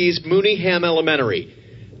ISD's Mooneyham Elementary.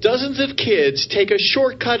 Dozens of kids take a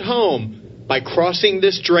shortcut home by crossing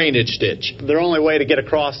this drainage ditch. Their only way to get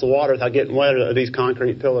across the water without getting wet are these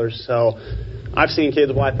concrete pillars. So I've seen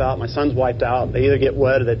kids wipe out. My son's wiped out. They either get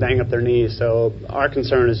wet or they bang up their knees. So our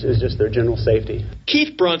concern is just their general safety.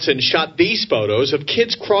 Keith Brunson shot these photos of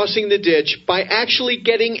kids crossing the ditch by actually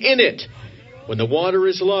getting in it. When the water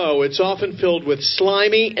is low, it's often filled with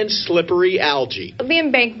slimy and slippery algae. The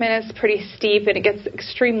embankment is pretty steep and it gets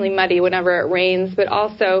extremely muddy whenever it rains, but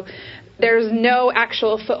also there's no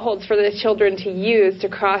actual footholds for the children to use to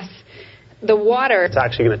cross the water. It's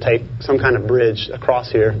actually going to take some kind of bridge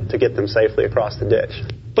across here to get them safely across the ditch.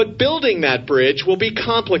 But building that bridge will be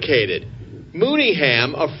complicated.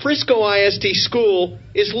 Mooneyham, a Frisco ISD school,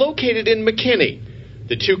 is located in McKinney.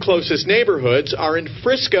 The 2 closest neighborhoods are in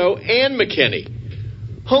Frisco and McKinney.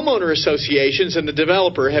 Homeowner associations and the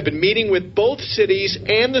developer have been meeting with both cities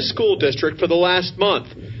and the school district for the last month.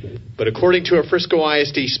 But according to a Frisco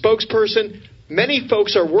ISD spokesperson, many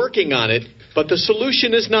folks are working on it, but the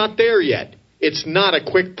solution is not there yet. It's not a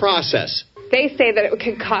quick process. They say that it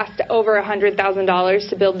could cost over $100,000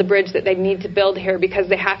 to build the bridge that they need to build here because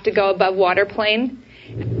they have to go above water plane.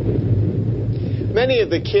 Many of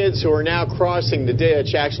the kids who are now crossing the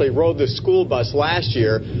ditch actually rode the school bus last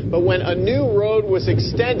year, but when a new road was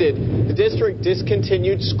extended, the district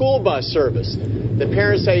discontinued school bus service. The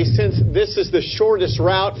parents say since this is the shortest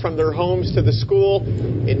route from their homes to the school,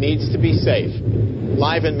 it needs to be safe.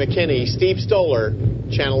 Live in McKinney, Steve Stoller,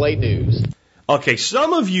 Channel 8 News. Okay,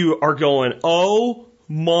 some of you are going, oh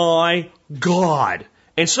my God.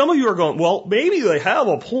 And some of you are going, well, maybe they have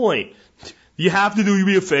a point. You have to do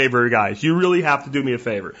me a favor, guys. You really have to do me a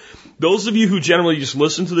favor. Those of you who generally just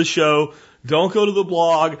listen to the show, don't go to the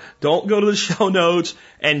blog, don't go to the show notes,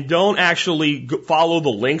 and don't actually follow the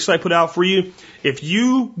links I put out for you. If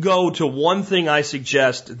you go to one thing I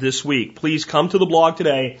suggest this week, please come to the blog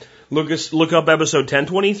today, look up episode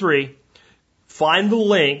 1023, find the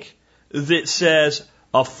link that says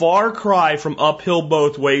a far cry from uphill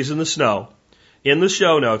both ways in the snow in the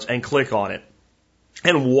show notes and click on it.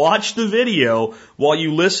 And watch the video while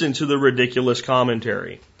you listen to the ridiculous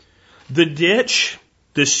commentary. The ditch,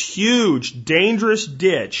 this huge, dangerous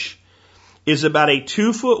ditch, is about a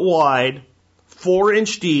 2-foot wide,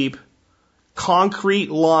 4-inch deep, concrete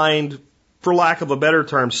lined, for lack of a better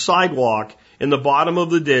term, sidewalk in the bottom of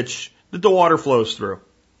the ditch that the water flows through.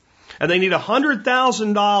 And they need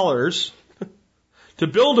 $100,000 to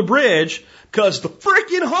build a bridge because the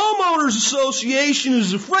frickin' homeowners association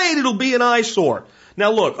is afraid it'll be an eyesore.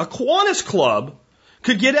 Now look, a Kiwanis club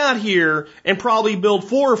could get out here and probably build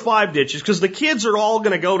 4 or 5 ditches because the kids are all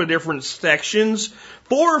going to go to different sections.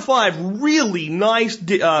 4 or 5 really nice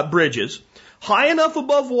bridges, high enough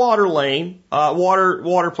above water plane.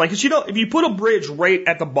 Because if you put a bridge right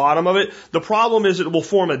at the bottom of it, the problem is it will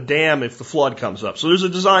form a dam if the flood comes up. So there's a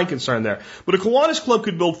design concern there. But a Kiwanis club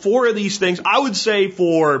could build 4 of these things. I would say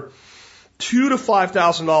for $2,000 to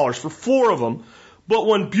 $5,000 for 4 of them. But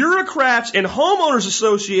when bureaucrats and homeowners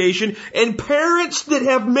association and parents that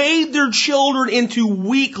have made their children into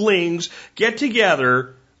weaklings get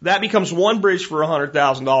together, that becomes one bridge for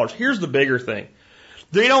 $100,000. Here's the bigger thing.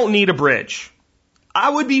 They don't need a bridge. I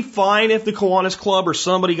would be fine if the Kiwanis Club or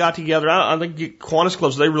somebody got together. I think Kiwanis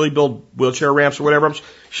Clubs, they really build wheelchair ramps or whatever. I'm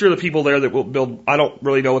sure the people there that will build, I don't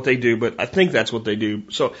really know what they do, but I think that's what they do.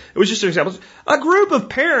 So it was just an example. A group of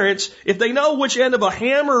parents, if they know which end of a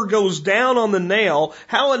hammer goes down on the nail,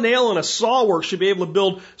 how a nail and a saw works, should be able to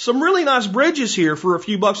build some really nice bridges here for a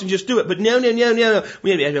few bucks and just do it. But no.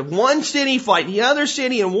 We have one city fighting the other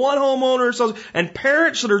city and one homeowner and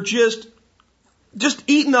parents that are just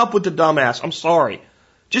eating up with the dumbass. I'm sorry.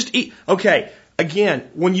 Just eat. Okay. Again,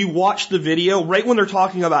 when you watch the video, right when they're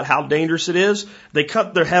talking about how dangerous it is, they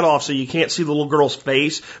cut their head off so you can't see the little girl's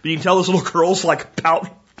face. But you can tell this little girl's like about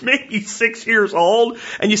maybe 6 years old.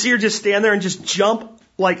 And you see her just stand there and just jump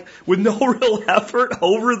like with no real effort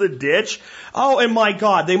over the ditch. Oh, and my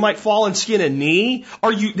God, they might fall and skin a knee.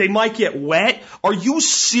 They might get wet. Are you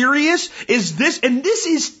serious? And this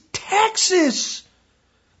is Texas.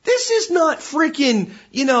 This is not freaking,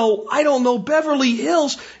 Beverly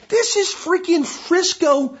Hills. This is freaking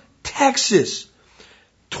Frisco, Texas.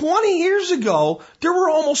 20 years ago, there were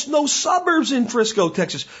almost no suburbs in Frisco,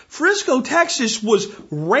 Texas. Frisco, Texas was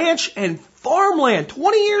ranch and farmland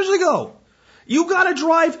 20 years ago. You got to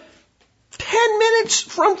drive 10 minutes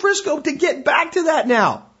from Frisco to get back to that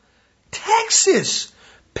now. Texas.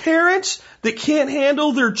 Parents that can't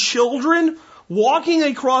handle their children walking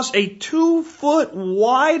across a 2-foot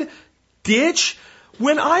wide ditch.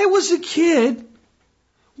 When I was a kid,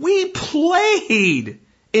 we played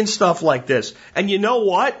in stuff like this. And you know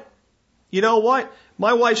what?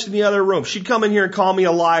 My wife's in the other room. She'd come in here and call me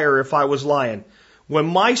a liar if I was lying. When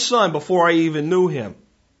my son, before I even knew him,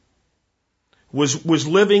 was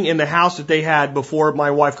living in the house that they had before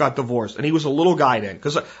my wife got divorced. And he was a little guy then.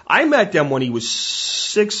 Because I met them when he was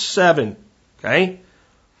 6, 7. Okay?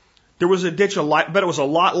 There was a ditch, I bet it was a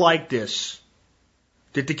lot like this,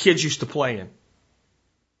 that the kids used to play in.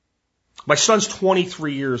 My son's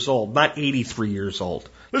 23 years old, not 83 years old.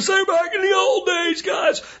 Let's say back in the old days,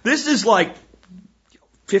 guys. This is like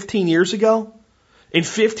 15 years ago. In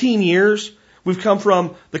 15 years, we've come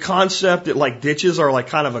from the concept that like ditches are like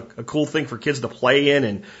kind of a cool thing for kids to play in,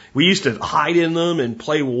 and we used to hide in them and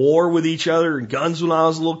play war with each other and guns when I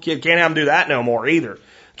was a little kid. Can't have them do that no more either.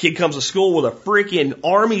 Kid comes to school with a freaking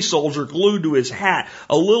army soldier glued to his hat.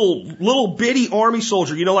 A little bitty army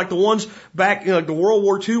soldier, like the ones back, like the World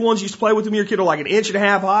War II ones you used to play with them. Your kid are like 1.5 inches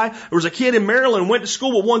high. There was a kid in Maryland went to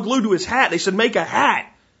school with one glued to his hat. They said, make a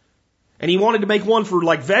hat. And he wanted to make one for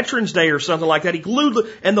like Veterans Day or something like that. He glued,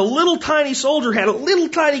 and the little tiny soldier had a little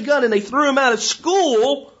tiny gun, and they threw him out of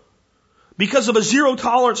school because of a zero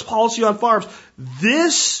tolerance policy on firearms.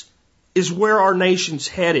 This is where our nation's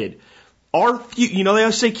headed. They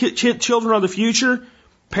always say children are the future.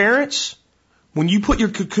 Parents, when you put your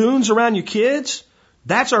cocoons around your kids,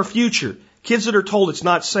 that's our future. Kids that are told it's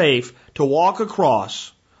not safe to walk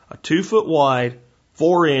across a 2-foot wide,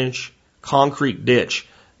 4-inch concrete ditch.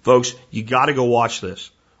 Folks, you got to go watch this.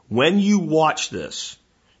 When you watch this,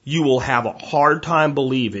 you will have a hard time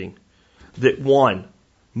believing that, 1,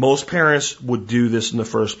 most parents would do this in the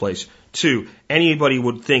first place. 2, anybody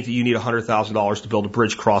would think that you need $100,000 to build a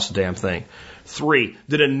bridge across the damn thing. 3,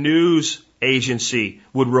 that a news agency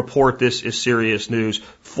would report this as serious news.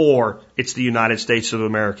 4, it's the United States of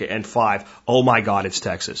America. And 5, oh my God, it's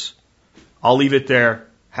Texas. I'll leave it there.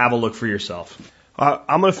 Have a look for yourself.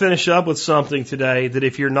 I'm going to finish up with something today that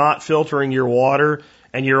if you're not filtering your water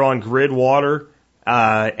and you're on grid water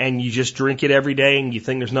and you just drink it every day and you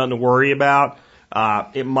think there's nothing to worry about,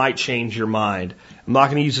 it might change your mind. I'm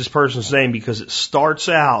not going to use this person's name because it starts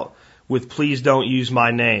out with please don't use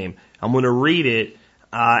my name. I'm going to read it,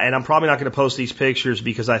 and I'm probably not going to post these pictures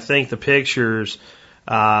because I think the pictures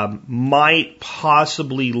might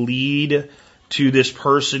possibly lead to this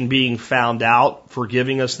person being found out for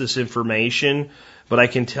giving us this information. But I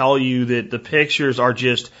can tell you that the pictures are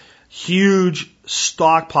just huge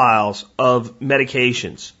stockpiles of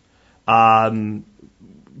medications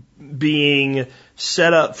being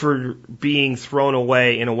set up for being thrown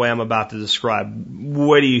away in a way I'm about to describe.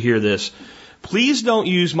 Wait till you hear this. Please don't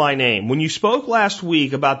use my name. When you spoke last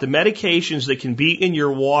week about the medications that can be in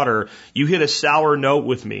your water, you hit a sour note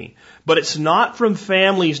with me. But it's not from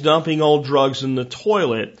families dumping old drugs in the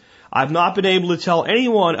toilet. I've not been able to tell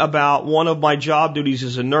anyone about one of my job duties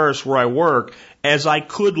as a nurse where I work, as I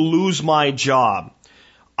could lose my job.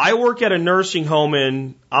 I work at a nursing home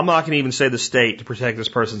in, I'm not going to even say the state to protect this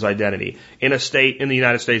person's identity, in a state in the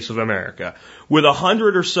United States of America, with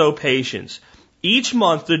 100 or so patients. Each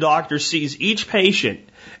month, the doctor sees each patient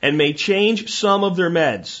and may change some of their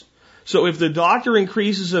meds. So if the doctor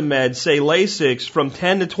increases a med, say Lasix, from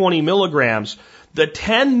 10 to 20 milligrams, the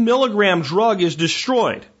 10 milligram drug is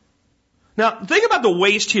destroyed. Now, think about the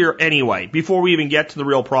waste here anyway, before we even get to the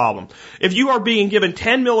real problem. If you are being given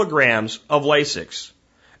 10 milligrams of Lasix,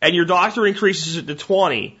 and your doctor increases it to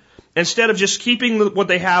 20, instead of just keeping what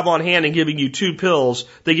they have on hand and giving you 2 pills,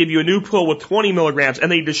 they give you a new pill with 20 milligrams,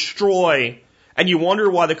 and they destroy, and you wonder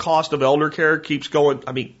why the cost of elder care keeps going.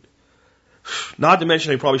 I mean, not to mention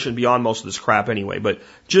they probably shouldn't be on most of this crap anyway, but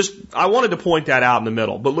just, I wanted to point that out in the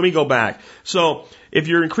middle. But let me go back. So, if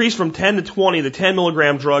you're increased from 10 to 20, the 10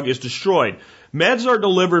 milligram drug is destroyed. Meds are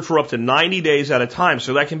delivered for up to 90 days at a time,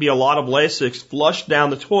 so that can be a lot of Lasix flushed down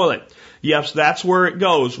the toilet. Yes, that's where it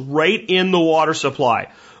goes, right in the water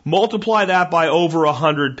supply. Multiply that by over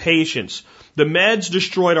 100 patients. The meds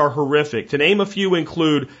destroyed are horrific. To name a few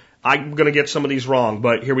include, I'm going to get some of these wrong,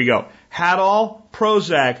 but here we go. Hadol,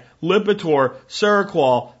 Prozac, Lipitor,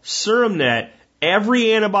 Seroquel, Serumnet, every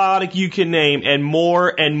antibiotic you can name, and more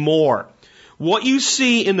and more. What you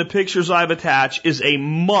see in the pictures I've attached is a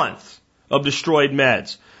month of destroyed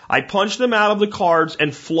meds. I punched them out of the cards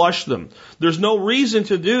and flushed them. There's no reason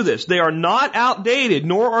to do this. They are not outdated,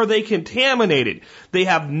 nor are they contaminated. They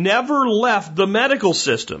have never left the medical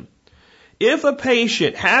system. If a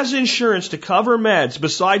patient has insurance to cover meds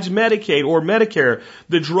besides Medicaid or Medicare,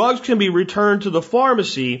 the drugs can be returned to the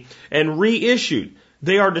pharmacy and reissued.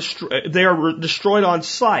 They are destroyed on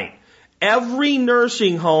site. Every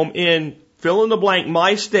nursing home in fill in the blank,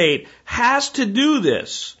 my state, has to do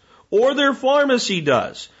this, or their pharmacy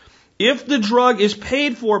does. If the drug is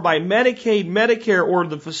paid for by Medicaid, Medicare, or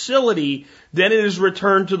the facility, then it is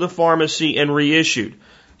returned to the pharmacy and reissued.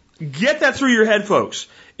 Get that through your head, folks.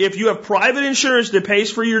 If you have private insurance that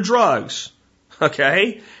pays for your drugs,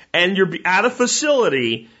 okay, and you're at a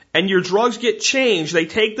facility and your drugs get changed, they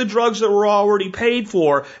take the drugs that were already paid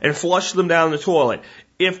for and flush them down the toilet.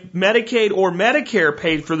 If Medicaid or Medicare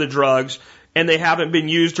paid for the drugs and they haven't been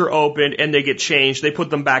used or opened and they get changed, they put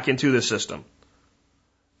them back into the system.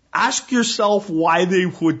 Ask yourself why they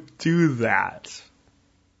would do that.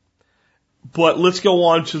 But let's go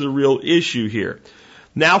on to the real issue here.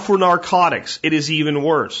 Now for narcotics, it is even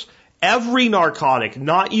worse. Every narcotic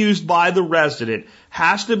not used by the resident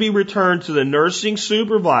has to be returned to the nursing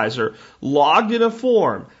supervisor, logged in a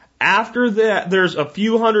form. After that, there's a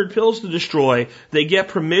few hundred pills to destroy. They get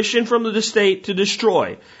permission from the state to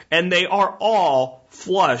destroy. And they are all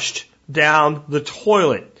flushed down the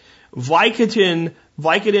toilet.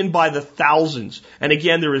 Vicodin by the thousands. And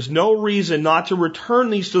again, there is no reason not to return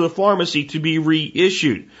these to the pharmacy to be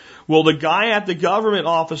reissued. Well, the guy at the government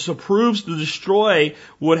office approves to destroy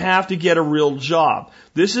would have to get a real job.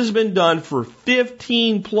 This has been done for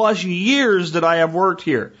 15 plus years that I have worked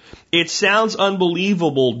here. It sounds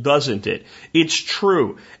unbelievable, doesn't it? It's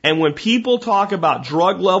true. And when people talk about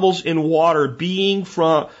drug levels in water being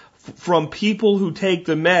from people who take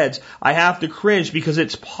the meds, I have to cringe because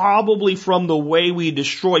it's probably from the way we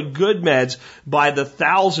destroy good meds by the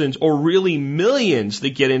thousands or really millions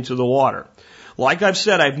that get into the water. Like I've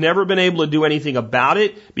said, I've never been able to do anything about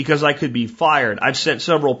it because I could be fired. I've sent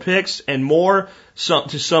several pics and more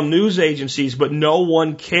to some news agencies, but no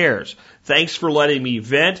one cares. Thanks for letting me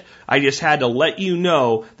vent. I just had to let you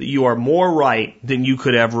know that you are more right than you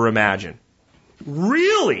could ever imagine.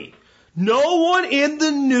 Really? No one in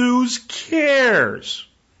the news cares.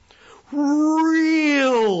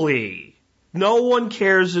 Really? No one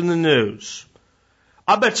cares in the news.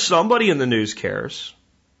 I bet somebody in the news cares.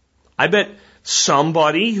 I bet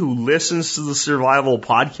somebody who listens to the Survival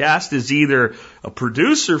Podcast is either a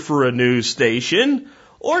producer for a news station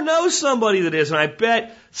or knows somebody that is. And I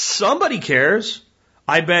bet somebody cares.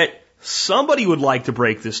 I bet somebody would like to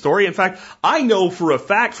break this story. In fact, I know for a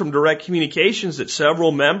fact from direct communications that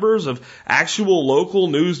several members of actual local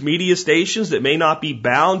news media stations that may not be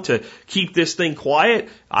bound to keep this thing quiet,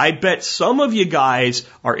 I bet some of you guys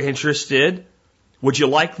are interested. Would you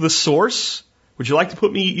like the source? Would you like to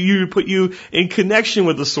put you in connection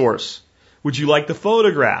with the source? Would you like the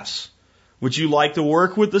photographs? Would you like to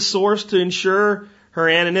work with the source to ensure her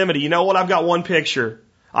anonymity? You know what? I've got one picture.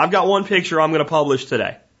 I'm going to publish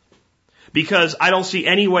today. Because I don't see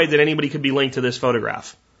any way that anybody could be linked to this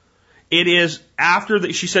photograph. It is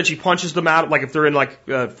after she said she punches them out, like if they're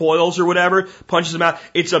in foils or whatever, punches them out.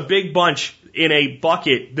 It's a big bunch in a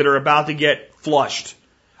bucket that are about to get flushed.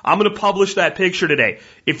 I'm going to publish that picture today.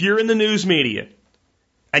 If you're in the news media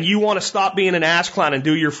and you want to stop being an ass clown and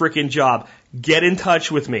do your freaking job, get in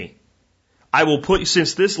touch with me. I will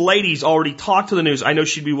since this lady's already talked to the news, I know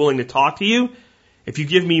she'd be willing to talk to you. If you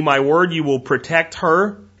give me my word, you will protect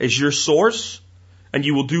her as your source and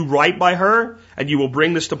you will do right by her and you will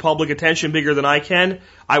bring this to public attention bigger than I can.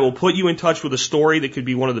 I will put you in touch with a story that could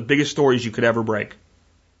be one of the biggest stories you could ever break.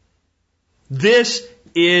 This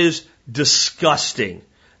is disgusting.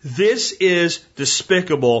 This is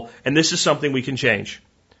despicable, and this is something we can change.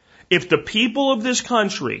 If the people of this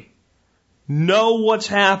country know what's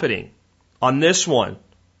happening on this one,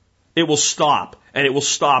 it will stop, and it will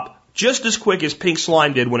stop just as quick as pink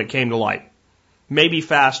slime did when it came to light. Maybe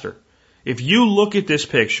faster. If you look at this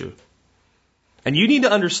picture, and you need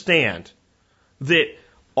to understand that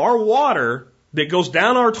our water that goes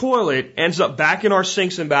down our toilet ends up back in our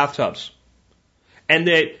sinks and bathtubs. And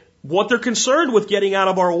that what they're concerned with getting out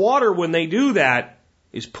of our water when they do that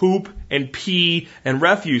is poop and pee and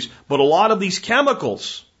refuse. But a lot of these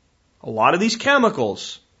chemicals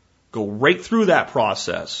go right through that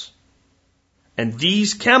process. And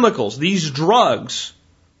these chemicals, these drugs,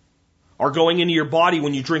 are going into your body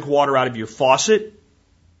when you drink water out of your faucet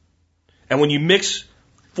and when you mix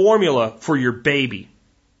formula for your baby.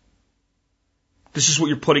 This is what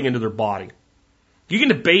you're putting into their body. You can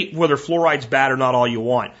debate whether fluoride's bad or not all you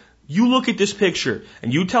want. You look at this picture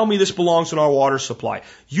and you tell me this belongs in our water supply.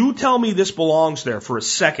 You tell me this belongs there for a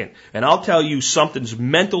second and I'll tell you something's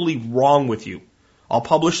mentally wrong with you. I'll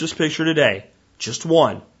publish this picture today, just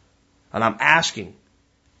one, And I'm asking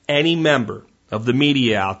any member of the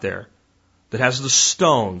media out there that has the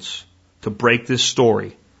stones to break this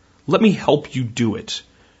story, let me help you do it.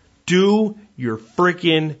 Do your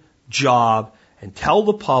freaking job and tell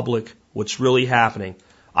the public what's really happening.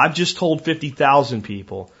 I've just told 50,000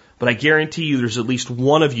 people, but I guarantee you there's at least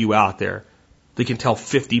one of you out there that can tell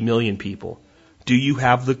 50 million people. Do you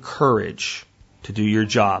have the courage to do your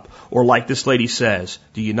job? Or like this lady says,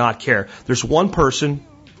 do you not care? There's one person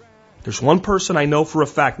I know for a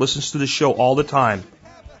fact listens to this show all the time.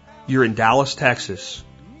 You're in Dallas, Texas.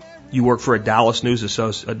 You work for a Dallas News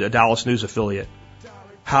affiliate.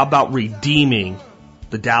 How about redeeming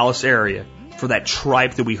the Dallas area for that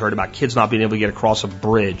tripe that we heard about kids not being able to get across a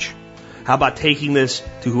bridge? How about taking this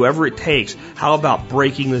to whoever it takes? How about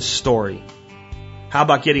breaking this story? How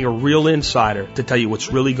about getting a real insider to tell you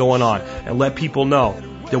what's really going on and let people know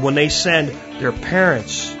that when they send their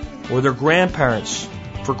parents or their grandparents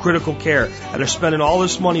for critical care and they're spending all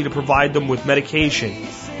this money to provide them with medication,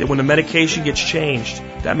 that when the medication gets changed,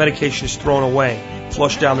 that medication is thrown away,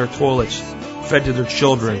 flushed down their toilets, fed to their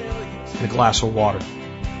children in a glass of water.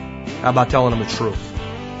 How about telling them the truth?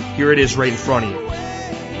 Here it is right in front of you.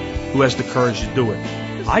 Who has the courage to do it?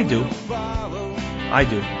 I do.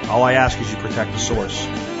 All I ask is you protect the source.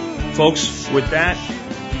 Folks, with that,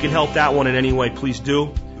 if you can help that one in any way, please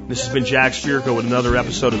do. This has been Jack Spirko with another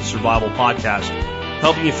episode of the Survival Podcast,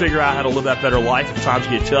 helping you figure out how to live that better life if times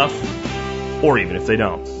get tough, or even if they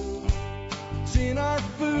don't. It's in our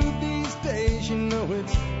food these days, you know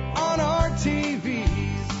it's on our TVs.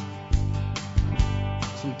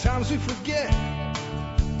 Sometimes we forget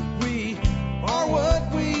we are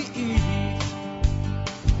what we eat.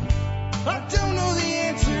 I don't know the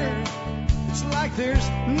answer. It's like there's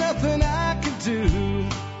nothing I can do.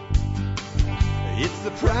 It's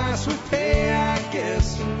the price we pay, I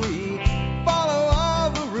guess, when we follow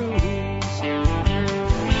all the rules.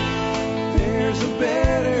 There's a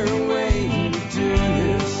better way to do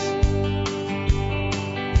this.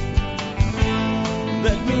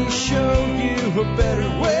 Let me show you a better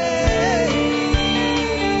way.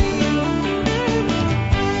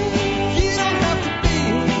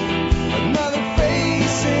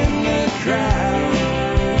 Crowd.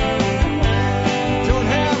 Don't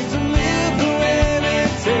have to live the way they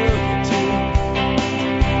tell you to.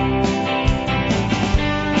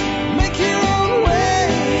 Make your own way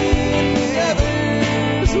and the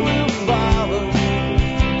others will follow.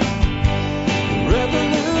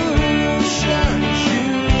 Revolution is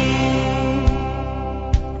you.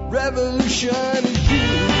 Revolution is you.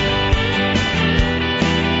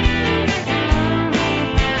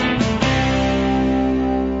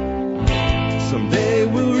 Someday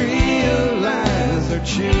we'll realize our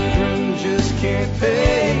children just can't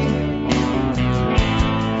pay.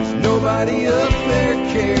 'Cause nobody up there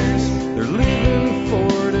cares. They're living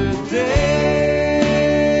for today.